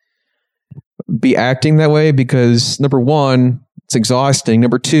like be acting that way because number one, It's exhausting.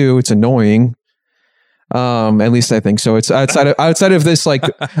 Number two, it's annoying. At least I think so. It's outside of this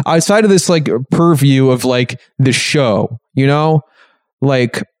like purview of like the show, you know,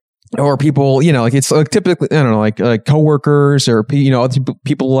 like, or people, you know, like it's like typically, I don't know, like coworkers or, you know,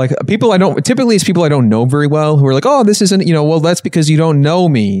 people typically it's people I don't know very well who are like, oh, this isn't, you know, well, that's because you don't know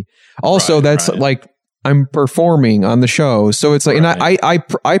me. Also, that's like, I'm performing on the show. So it's like, and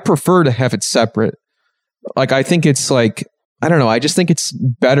I prefer to have it separate. Like, I think it's like, I don't know. I just think it's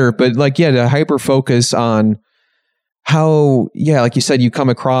better, but like, yeah, to hyper focus on how, yeah, like you said, you come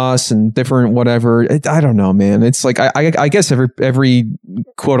across and different whatever. I don't know, man. It's like I guess every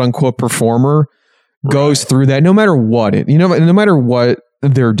quote unquote performer goes through that, no matter what no matter what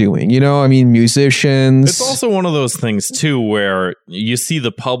they're doing. You know, I mean, musicians. It's also one of those things too, where you see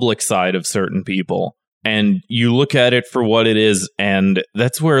the public side of certain people, and you look at it for what it is, and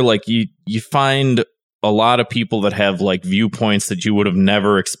that's where like you find a lot of people that have like viewpoints that you would have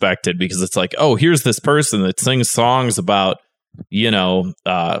never expected, because it's like, oh, here's this person that sings songs about, you know,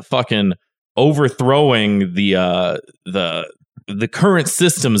 fucking overthrowing the current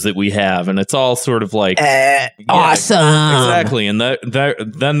systems that we have, and it's all sort of like awesome, exactly. And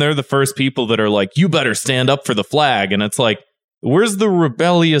then they're the first people that are like, you better stand up for the flag, and it's like, where's the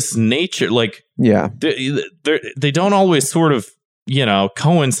rebellious nature? Like, yeah, they don't always sort of, you know,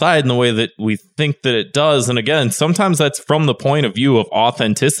 coincide in the way that we think that it does. And again, sometimes that's from the point of view of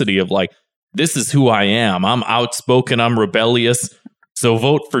authenticity, of like, this is who I am. I'm outspoken. I'm rebellious. So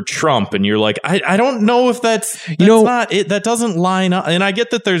vote for Trump. And you're like, I don't know if that's not it. That doesn't line up. And I get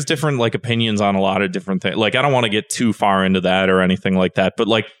that there's different like opinions on a lot of different things. Like, I don't want to get too far into that or anything like that. But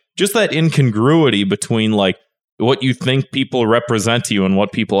like, just that incongruity between like what you think people represent to you and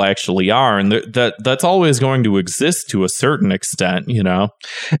what people actually are, and that's always going to exist to a certain extent, you know.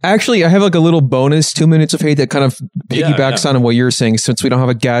 Actually, I have like a little bonus 2 minutes of hate that kind of piggybacks on what you're saying. Since we don't have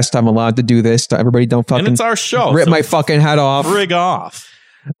a guest, I'm allowed to do this. Everybody don't fucking, and it's our show. Rip my fucking head off. Frig off.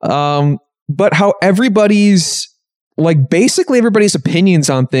 But how everybody's like, basically everybody's opinions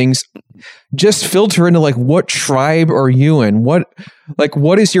on things just filter into like, what tribe are you in? What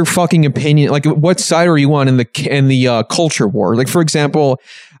is your fucking opinion? Like, what side are you on in the culture war? Like, for example,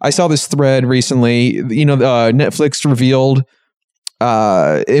 I saw this thread recently, you know, Netflix revealed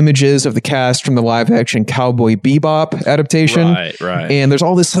images of the cast from the live action Cowboy Bebop adaptation. Right. And there's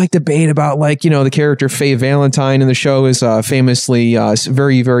all this like debate about like, you know, the character Faye Valentine in the show is famously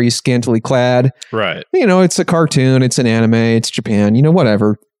very, very scantily clad. Right. You know, it's a cartoon, it's an anime, it's Japan, you know,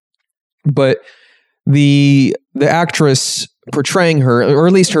 whatever. But the actress portraying her, or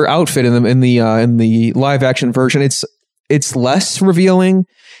at least her outfit in the live action version, it's less revealing.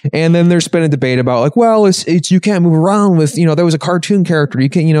 And then there's been a debate about like, well, it's you can't move around with, you know, that was a cartoon character. You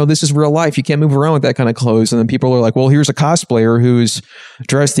can't, you know, this is real life. You can't move around with that kind of clothes. And then people are like, well, here's a cosplayer who's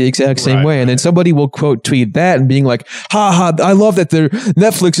dressed the exact same way. And then somebody will quote tweet that and being like, ha, I love that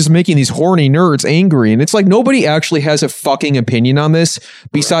Netflix is making these horny nerds angry. And it's like, nobody actually has a fucking opinion on this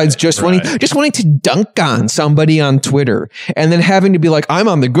besides just wanting to dunk on somebody on Twitter and then having to be like, I'm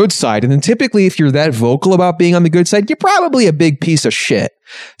on the good side. And then typically if you're that vocal about being on the good side, you're probably a big piece of shit.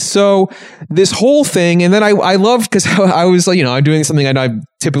 So this whole thing, and then I loved, because I was like, you know, I'm doing something I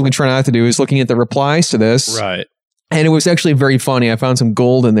typically try not to do, is looking at the replies to this. Right. And it was actually very funny. I found some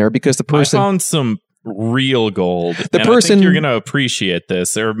gold in there because the person... I found some real gold. The person... I think you're going to appreciate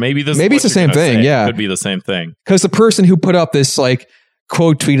this, or maybe this maybe it's the same thing, yeah. It could be the same thing. Because the person who put up this, like,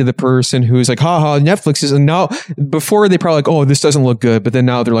 quote tweeted the person who's like, haha, Netflix is, and now before they probably like, oh, this doesn't look good, but then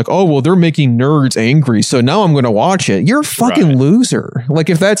now they're like, oh, well, they're making nerds angry, so now I'm going to watch it. You're a fucking loser. Like,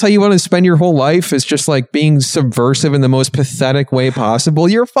 if that's how you want to spend your whole life, is just like being subversive in the most pathetic way possible,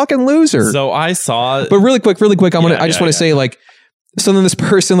 you're a fucking loser. So I saw, but really quick, I just want to say, like, so then this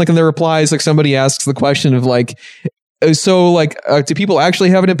person, like, in their replies, like, somebody asks the question of like, so like, do people actually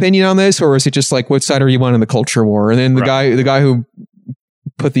have an opinion on this, or is it just like, what side are you on in the culture war? And then the guy who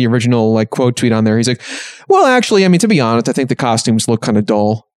put the original like quote tweet on there, he's like, well, actually, I mean, to be honest, I think the costumes look kind of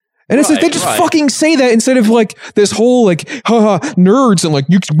dull. And it's like, they just fucking say that instead of like this whole like, haha, nerds, and like,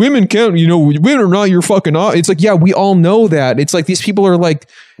 women can't, you know, women are not your fucking, it's like, yeah, we all know that. It's like, these people are like,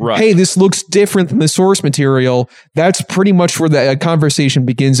 hey, this looks different than the source material. That's pretty much where the conversation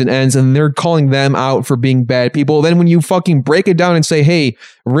begins and ends. And they're calling them out for being bad people. Then when you fucking break it down and say, hey,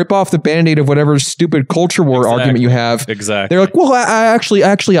 rip off the Band-Aid of whatever stupid culture war argument you have. Exactly. They're like, well, I actually,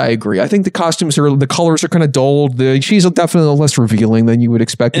 I agree. I think the costumes the colors are kind of dulled. She's definitely less revealing than you would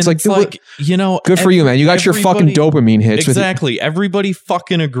expect. It's like, you know, good for you, man. You got your fucking dopamine hits. Exactly. Everybody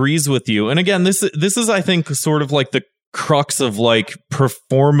fucking agrees with you. And again, this is, I think, sort of like the crux of like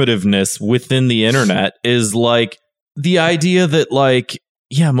performativeness within the internet, is like, the idea that like,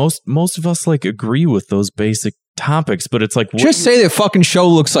 yeah, most of us like agree with those basic topics, but it's like, just say the fucking show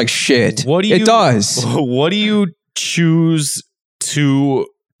looks like shit. It does. What do you choose to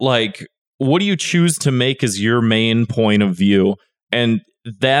like? What do you choose to make as your main point of view? And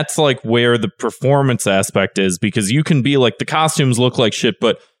that's like where the performance aspect is, because you can be like, the costumes look like shit,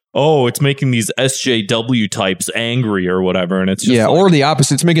 but it's making these SJW types angry or whatever, and it's just or the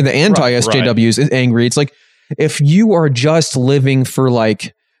opposite. It's making the anti-SJWs angry. It's like, if you are just living for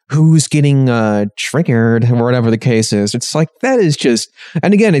like who's getting triggered or whatever the case is, it's like, that is just,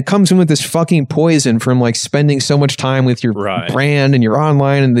 and again, it comes in with this fucking poison from like spending so much time with your brand and your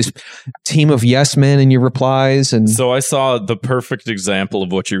online and this team of yes men in your replies. And so I saw the perfect example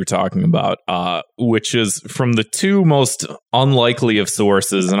of what you were talking about, which is from the two most unlikely of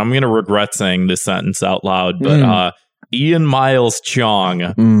sources, and I'm going to regret saying this sentence out loud, but Ian Miles Chong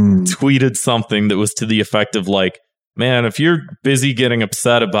tweeted something that was to the effect of like, man, if you're busy getting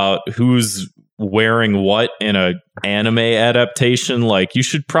upset about who's wearing what in a anime adaptation, like, you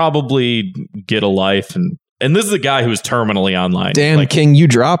should probably get a life. And this is a guy who's terminally online. Damn, like, King, you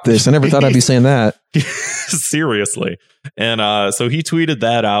dropped this. I never thought I'd be saying that. Seriously. And so he tweeted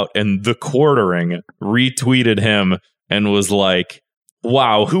that out, and The Quartering retweeted him and was like,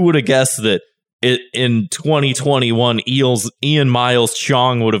 wow, who would have guessed that in 2021, Ian Miles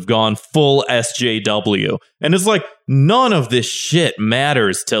Chong would have gone full SJW. And it's like, none of this shit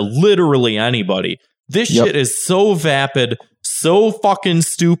matters to literally anybody. This shit is so vapid, so fucking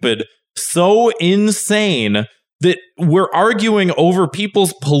stupid, so insane that we're arguing over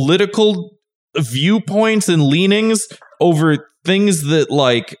people's political viewpoints and leanings over things that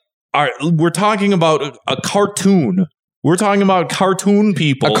like we're talking about a cartoon. We're talking about cartoon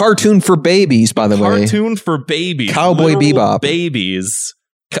people. A cartoon for babies, by the way. Cartoon for babies. Cowboy Bebop. Babies.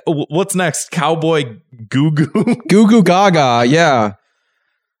 What's next? Cowboy Goo Goo? Goo Goo Gaga, yeah.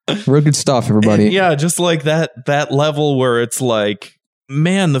 Real good stuff, everybody. Yeah, just like that level where it's like,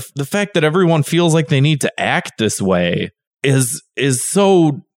 man, the fact that everyone feels like they need to act this way is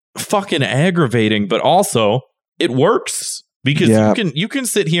so fucking aggravating, but also it works. Because you can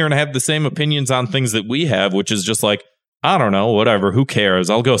sit here and have the same opinions on things that we have, which is just like, I don't know, whatever, who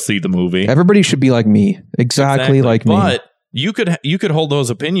cares? I'll go see the movie. Everybody should be like me. Exactly like me. But you could hold those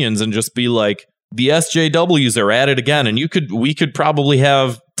opinions and just be like, the SJWs are at it again, and we could probably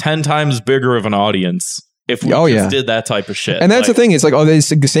have 10 times bigger of an audience if we just did that type of shit. And that's the thing. It's like,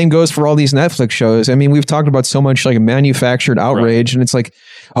 the same goes for all these Netflix shows. I mean, we've talked about so much like manufactured outrage, and it's like,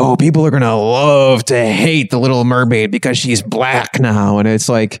 people are going to love to hate the Little Mermaid because she's black now. And it's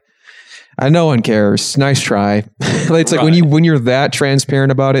like, no one cares. Nice try. It's like when you're that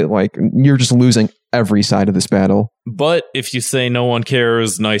transparent about it, like, you're just losing every side of this battle. But if you say no one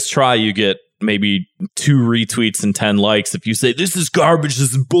cares, nice try, you get maybe 2 retweets and 10 likes. If you say this is garbage,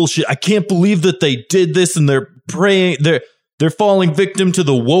 this is bullshit, I can't believe that they did this, and they're falling victim to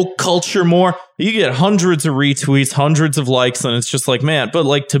the woke culture more, you get hundreds of retweets, hundreds of likes, and it's just like, man, but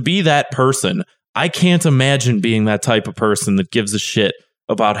like, to be that person, I can't imagine being that type of person that gives a shit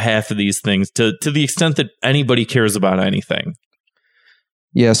about half of these things to the extent that anybody cares about anything.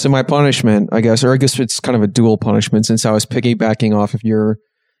 Yeah, so my punishment, I guess it's kind of a dual punishment, since I was piggybacking off of your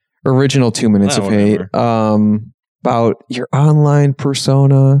original 2 minutes of hate, about your online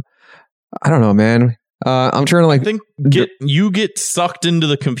persona. I don't know, man. I'm trying to like... I think you get sucked into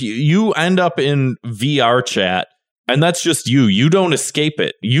the computer. You end up in VR chat, and that's just you. You don't escape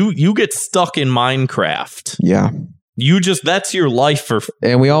it. You get stuck in Minecraft. Yeah. That's your life for...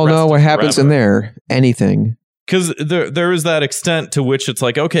 And we all know what happens in there. Anything. Because there is that extent to which it's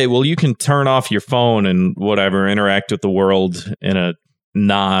like, okay, well, you can turn off your phone and whatever, interact with the world in a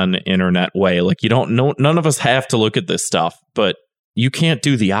non-internet way. Like, none of us have to look at this stuff, but you can't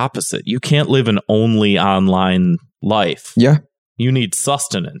do the opposite. You can't live an only online life. Yeah. You need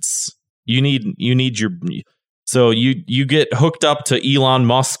sustenance. You need your... So you get hooked up to Elon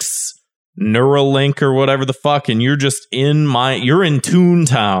Musk's Neuralink or whatever the fuck, and you're just you're in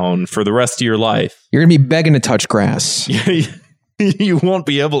Toontown for the rest of your life. You're gonna be begging to touch grass. You won't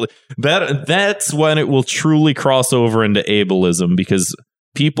be able to. That's when it will truly cross over into ableism, because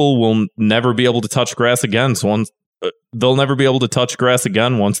people will never be able to touch grass again. So they'll never be able to touch grass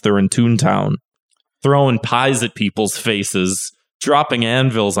again once they're in Toontown, throwing pies at people's faces, dropping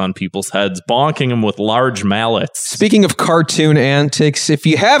anvils on people's heads, bonking them with large mallets. Speaking of cartoon antics, if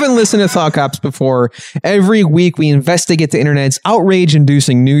you haven't listened to Thought Cops before, every week we investigate the internet's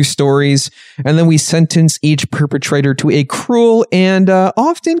outrage-inducing news stories, and then we sentence each perpetrator to a cruel and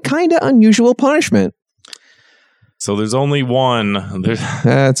often kind of unusual punishment. So there's only one.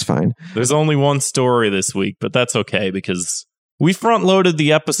 That's fine. There's only one story this week, but that's okay because we front-loaded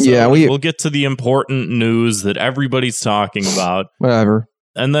the episode. Yeah, we'll get to the important news that everybody's talking about. Whatever.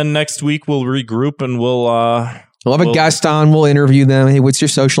 And then next week we'll regroup and we'll have a guest on. We'll interview them. Hey, what's your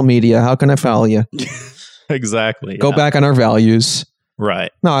social media? How can I follow you? Exactly. Go back on our values.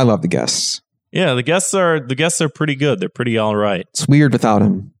 Right. No, I love the guests. Yeah, the guests are pretty good. They're pretty all right. It's weird without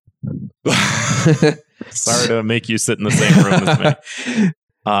him. Sorry to make you sit in the same room as me.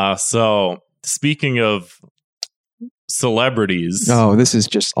 So speaking of celebrities, this is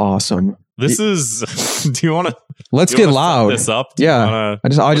just awesome. This is. Do you want to? Let's get loud. This up? Yeah, I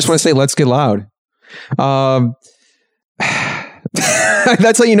just want to say, let's get loud. That's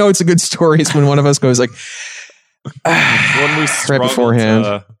how you know it's a good story. Is when one of us goes like, when we right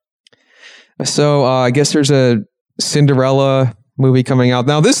beforehand. So I guess there's a Cinderella movie coming out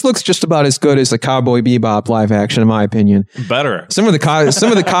now. This looks just about as good as the Cowboy Bebop live action, in my opinion. Better. Some of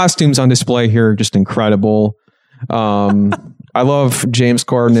the costumes on display here are just incredible. I love James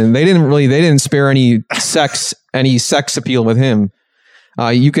Corden, and they didn't spare any sex appeal with him.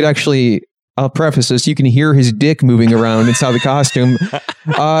 You could actually, I'll preface this, you can hear his dick moving around inside the costume.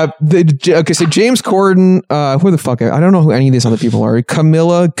 So James Corden, who the fuck? I don't know who any of these other people are.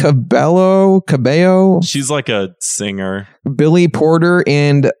 Camila Cabello. She's like a singer. Billy Porter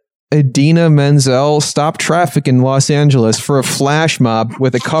and Idina Menzel stop traffic in Los Angeles for a flash mob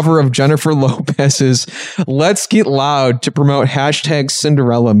with a cover of Jennifer Lopez's "Let's Get Loud" to promote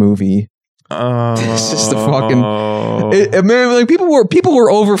 #Cinderella movie. This is the fucking. Like people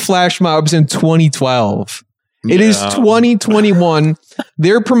were over flash mobs in 2012. It is 2021.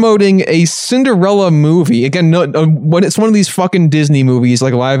 They're promoting a Cinderella movie again. When it's one of these fucking Disney movies,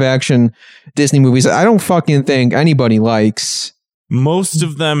 like live action Disney movies, I don't fucking think anybody likes. Most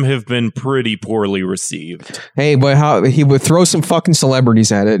of them have been pretty poorly received. Hey, but how he would throw some fucking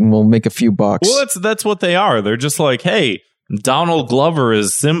celebrities at it and we'll make a few bucks. Well, that's what they are. They're just like, hey, Donald Glover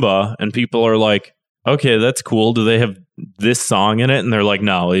is Simba, and people are like, okay, that's cool. Do they have this song in it? And they're like,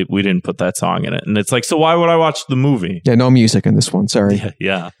 no, we didn't put that song in it. And it's like, so why would I watch the movie? Yeah, no music in this one. Sorry.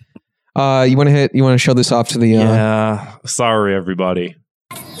 Yeah. You want to show this off to the Yeah. Sorry, everybody.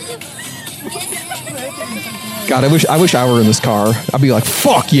 God, I wish I were in this car. I'd be like,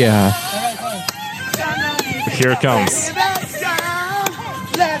 fuck yeah. Here it comes.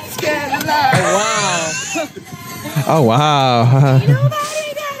 Oh, wow.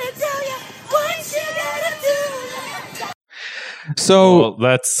 So,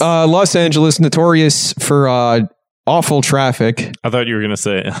 that's Los Angeles, notorious for awful traffic. I thought you were going to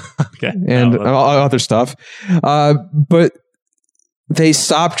say, okay. And other stuff. But they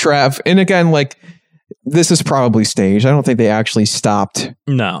stopped traffic. And again, like, this is probably staged. I don't think they actually stopped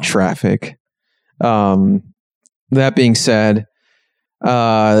traffic. That being said,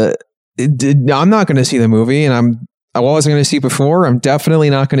 I'm not going to see the movie, and I wasn't going to see it before. I'm definitely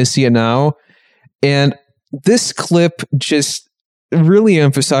not going to see it now. And this clip just really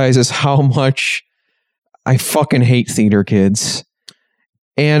emphasizes how much I fucking hate theater kids.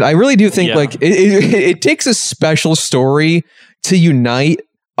 And I really do think like it takes a special story to unite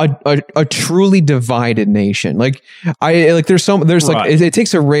a truly divided nation. Like there's like it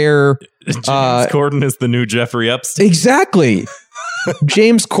takes a rare James Corden is the new Jeffrey Epstein. Exactly.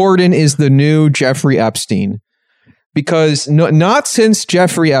 James Corden is the new Jeffrey Epstein. Because not since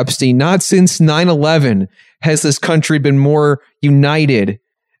Jeffrey Epstein, not since 9/11 has this country been more united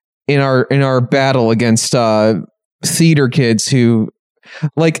in our battle against theater kids who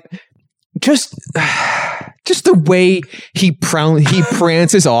like just the way he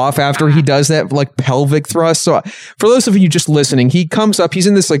prances off after he does that like pelvic thrust. So for those of you just listening, he comes up, he's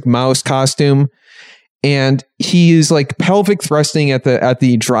in this like mouse costume, and he is like pelvic thrusting at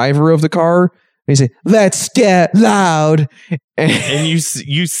the driver of the car. And he's like, "Let's get loud." And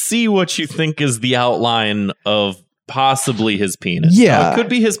you see what you think is the outline of possibly his penis. Yeah. Now, it could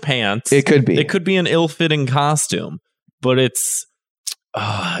be his pants. It could be. It could be an ill-fitting costume, but it's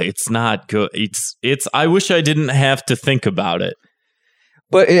not good. It's I wish I didn't have to think about it.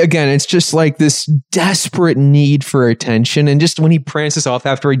 But again, it's just like this desperate need for attention. And just when he prances off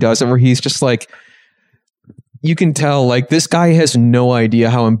after he does it, where he's just like, you can tell like this guy has no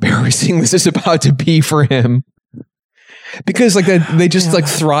idea how embarrassing this is about to be for him. Because like they just like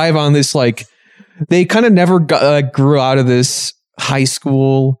thrive on this, like they kind of never grew out of this high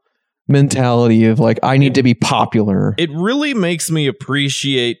school mentality of like, I need to be popular. It really makes me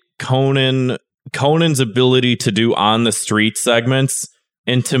appreciate Conan's ability to do on the street segments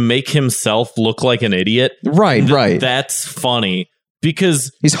and to make himself look like an idiot. Right. That's funny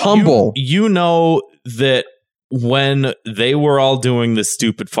because he's humble. You know that when they were all doing this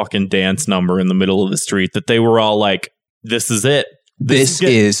stupid fucking dance number in the middle of the street, that they were all like, this is it. This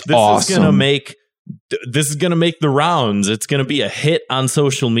is awesome. This is going to make the rounds. It's going to be a hit on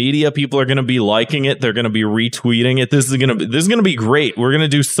social media. People are going to be liking it. They're going to be retweeting it. This is going to be great. We're going to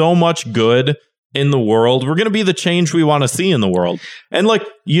do so much good in the world. We're going to be the change we want to see in the world. And like,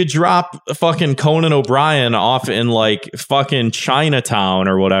 you drop fucking Conan O'Brien off in like fucking Chinatown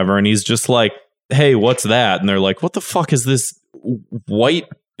or whatever, and he's just like, hey, what's that? And they're like, what the fuck is this white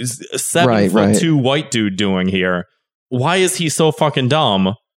 7'2" white dude doing here? Why is he so fucking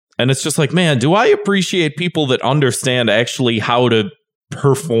dumb? And it's just like, man, do I appreciate people that understand actually how to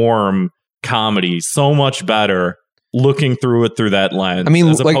perform comedy so much better looking through it through that lens. I mean,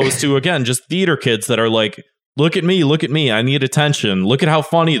 as opposed to, again, just theater kids that are like, look at me, I need attention. Look at how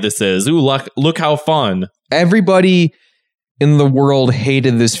funny this is. Ooh, look how fun. Everybody in the world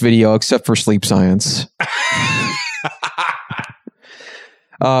hated this video except for Sleep Science.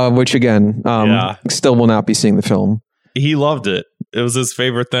 Which again, still will not be seeing the film. He loved it. It was his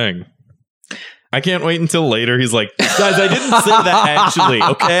favorite thing. I can't wait until later. He's like, guys, I didn't say that actually.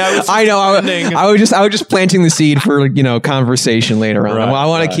 Okay, I was just planting the seed for conversation later on. Right, I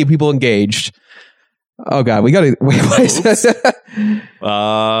want to keep people engaged. Oh God, we gotta wait. What is that?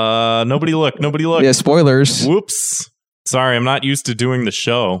 Nobody look. Yeah, spoilers. Whoops. Sorry, I'm not used to doing the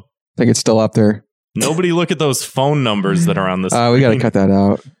show. I think it's still up there. Nobody look at those phone numbers that are on this. We gotta cut that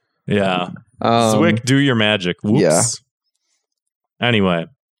out. Yeah. Zwick, do your magic. Whoops. Yeah. Anyway.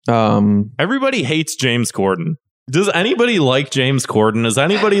 Everybody hates James Corden. Does anybody like James Corden? Is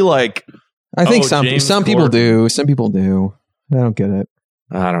anybody like? I think some people do. Some people do. I don't get it.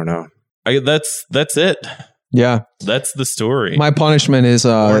 I don't know. That's it. Yeah, that's the story. My punishment is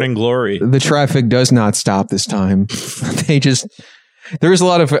Morning Glory. The traffic does not stop this time. There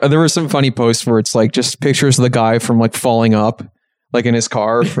were some funny posts where it's like just pictures of the guy from like falling up. Like in his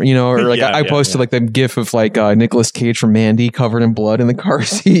car, or like I posted like the gif of like Nicolas Cage from Mandy covered in blood in the car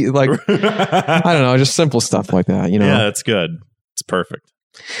seat. Like, I don't know, just simple stuff like that, Yeah, it's good. It's perfect.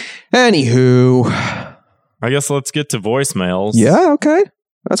 Anywho. I guess let's get to voicemails. Yeah, okay.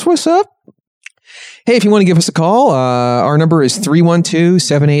 That's what's up. Hey, if you want to give us a call, our number is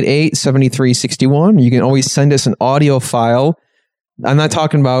 312-788-7361. You can always send us an audio file. I'm not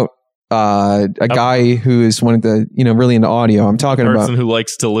talking about a guy who is one of the, really into audio. I'm talking about a person who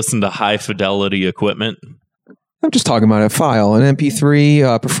likes to listen to high fidelity equipment. I'm just talking about a file, an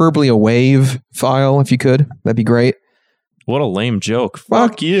MP3, preferably a WAV file, if you could. That'd be great. What a lame joke.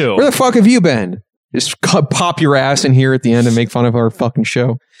 Fuck you. Where the fuck have you been? Just pop your ass in here at the end and make fun of our fucking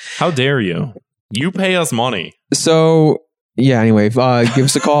show. How dare you? You pay us money. So, yeah, anyway, give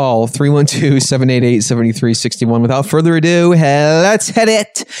us a call, 312-788-7361. Without further ado, let's hit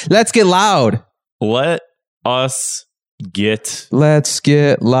it. Let's get loud. Let's get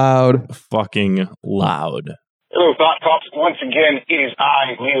loud. Fucking loud. Hello, Thought Cops. Once again, it is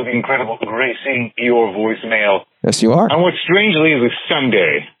I, Leo the Incredible, gracing your voicemail. Yes, you are. On what strangely is a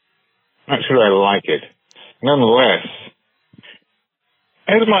Sunday. Not sure I like it. Nonetheless,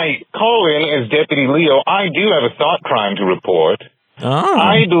 as my call-in as Deputy Leo, I do have a thought crime to report. Oh.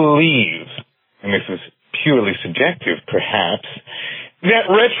 I believe, and this is purely subjective perhaps, that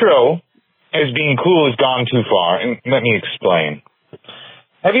retro as being cool has gone too far. And let me explain.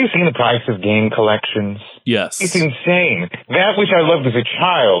 Have you seen the price of game collections? Yes. It's insane. That which I loved as a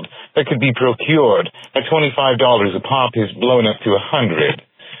child that could be procured at $25 a pop is blown up to $100.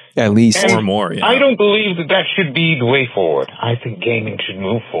 At least. Or more, yeah. I don't believe that should be the way forward. I think gaming should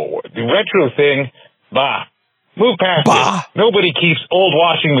move forward. The retro thing, move past it. Nobody keeps old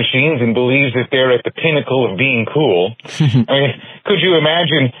washing machines and believes that they're at the pinnacle of being cool. I mean, could you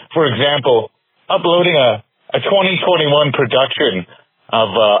imagine, for example, uploading a 2021 production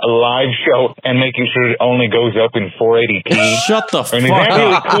of a live show and making sure it only goes up in 480p? Shut the fuck up. Is that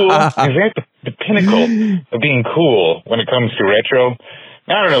really cool? Is that the pinnacle of being cool when it comes to retro?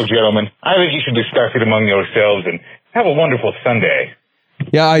 I don't know, gentlemen. I think you should discuss it among yourselves and have a wonderful Sunday.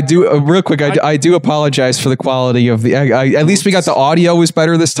 Yeah, I do. Real quick, I do apologize for the quality of the. At least we got the audio was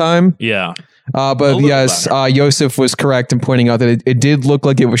better this time. Yeah. But yes, Yosef was correct in pointing out that it did look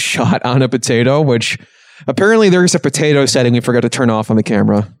like it was shot on a potato, which apparently there's a potato setting we forgot to turn off on the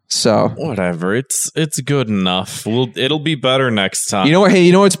camera. So whatever, it's good enough. It'll be better next time. You know what? Hey,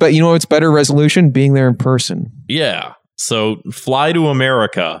 you know what's better resolution? Being there in person. Yeah. So fly to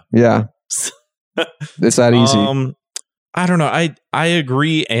America. Yeah. It's that easy. I don't know. I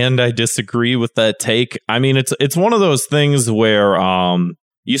agree and I disagree with that take. I mean, it's one of those things where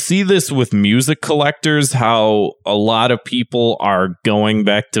you see this with music collectors, how a lot of people are going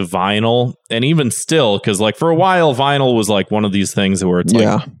back to vinyl. And even still, because like for a while, vinyl was like one of these things where it's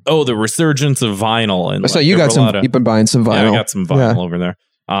like, oh, the resurgence of vinyl. And So like, you got some, you've been buying some vinyl. Yeah, I got some vinyl over there.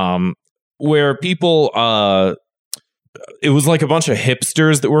 Where people, it was like a bunch of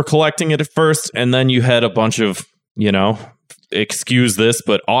hipsters that were collecting it at first. And then you had a bunch of, excuse this,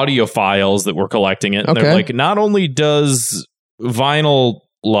 but audiophiles that were collecting it. And they're like, not only does vinyl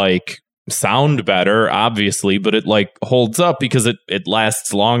like sound better, obviously, but it like holds up because it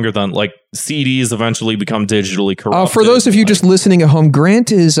lasts longer than like CDs eventually become digitally corrupted. For those of you just listening at home,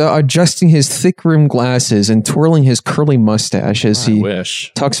 Grant is adjusting his thick rim glasses and twirling his curly mustache as he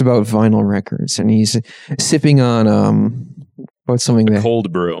talks about vinyl records, and he's sipping on what's something that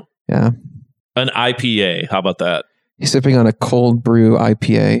cold brew. Yeah, an IPA. How about that? He's sipping on a cold brew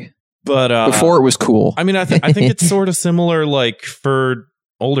IPA. But before it was cool. I mean, I think it's sort of similar, like for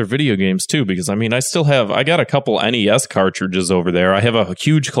older video games too, because I mean, I got a couple NES cartridges over there. I have a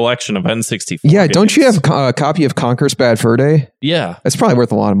huge collection of N64 Yeah, games. Don't you have a copy of Conker's Bad Fur Day? Yeah. That's probably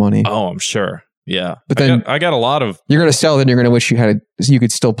worth a lot of money. Oh, I'm sure. Yeah. But then I got a lot of... You're going to sell it and you're going to wish you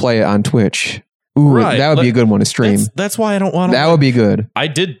could still play it on Twitch. Ooh, right. That would be a good one to stream. That's why I don't want to... That would be good.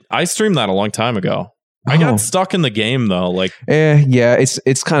 I streamed that a long time ago. I got stuck in the game though. Like, yeah,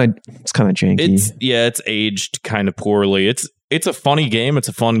 it's kind of janky. It's aged kind of poorly. It's a funny game. It's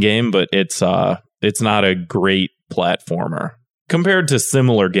a fun game, but it's not a great platformer compared to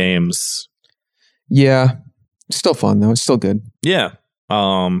similar games. Yeah, still fun though. It's still good. Yeah.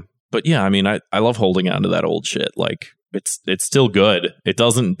 But yeah, I mean, I love holding on to that old shit. Like, it's still good. It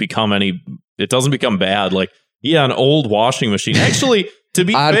doesn't become bad. Like, yeah, an old washing machine. Actually, to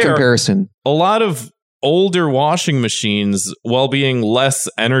be odd fair, comparison. A lot of older washing machines, while being less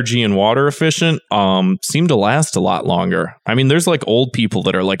energy and water efficient, seem to last a lot longer. I mean, there's like old people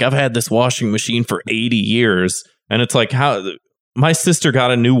that are like, I've had this washing machine for 80 years. And it's like, how my sister got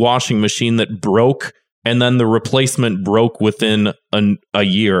a new washing machine that broke, and then the replacement broke within a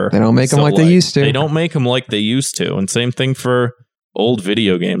year. They don't make them like they used to. They don't make them like they used to. And same thing for old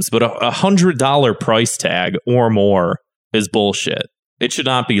video games. But a $100 price tag or more is bullshit. It should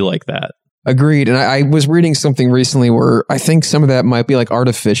not be like that. Agreed. And I was reading something recently where I think some of that might be like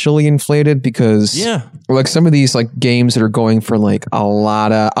artificially inflated because like some of these like games that are going for like a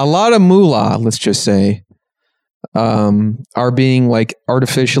lot of moolah, let's just say, are being like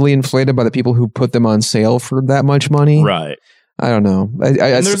artificially inflated by the people who put them on sale for that much money. Right. I don't know.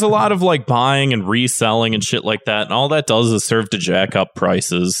 And there's a lot of like buying and reselling and shit like that. And all that does is serve to jack up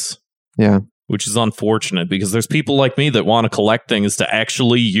prices. Yeah. Which is unfortunate because there's people like me that want to collect things to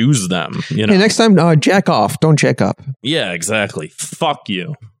actually use them. You know? Hey, next time, jack off. Don't jack up. Yeah, exactly. Fuck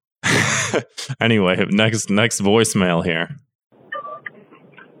you. Anyway, next voicemail here.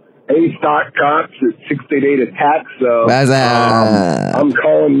 Hey, Stock Cops, it's 688 Attack. So I'm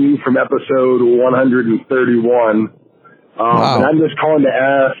calling you from episode 131. Wow. And I'm just calling to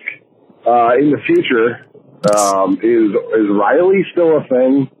ask, in the future, is Riley still a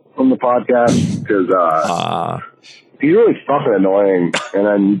thing from the podcast? Because he's really fucking annoying, and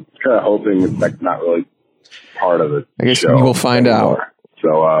I'm kind of hoping it's like not really part of it. I guess you will find out.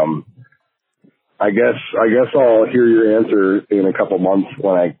 So I guess I'll hear your answer in a couple months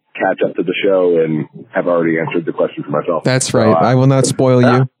when I catch up to the show and have already answered the question for myself. That's right. I will not spoil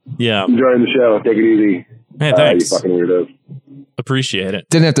you. Yeah. Enjoying the show. Take it easy. Hey, thanks. You fucking weirdos. Appreciate it.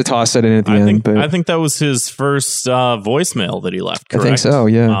 Didn't have to toss that in at the end, but I think that was his first voicemail that he left. Correct? I think so.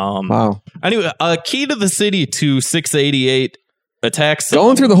 Yeah. Wow. Anyway, Key to the City to 688 Attacks.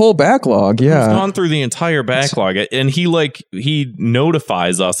 Going through the whole backlog. Yeah. He's gone through the entire backlog, and he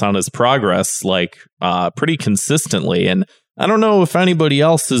notifies us on his progress like pretty consistently. And I don't know if anybody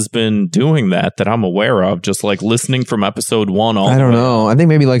else has been doing that I'm aware of, just like listening from episode 1 all I don't know. I think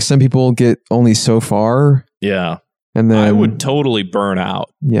maybe like some people get only so far. Yeah. And then I would totally burn out.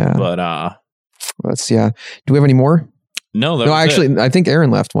 Yeah. But do we have any more? No, actually, I think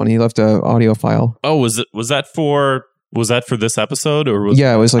Aaron left one. He left an audio file. Oh, was that for this episode, or was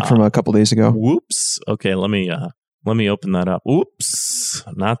it was like from a couple days ago. Whoops. Okay, let me open that up. Whoops.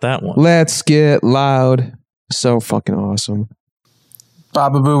 Not that one. Let's get loud. So fucking awesome.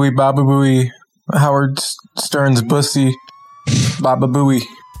 Baba Booey, Howard Stern's bussy, Baba Booey.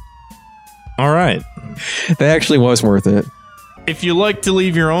 All right. That actually was worth it. If you like to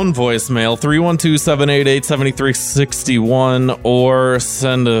leave your own voicemail, 312-788-7361, or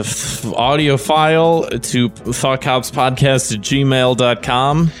send a audio file to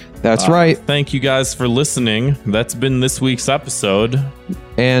thoughtcopspodcast@gmail.com. That's right. Thank you guys for listening. That's been this week's episode.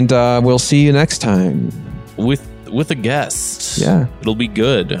 And we'll see you next time. with a guest. Yeah. It'll be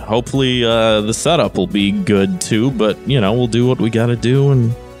good. Hopefully the setup will be good too, but we'll do what we gotta do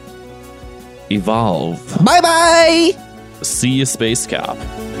and evolve. Bye-bye! See you, Space Cop.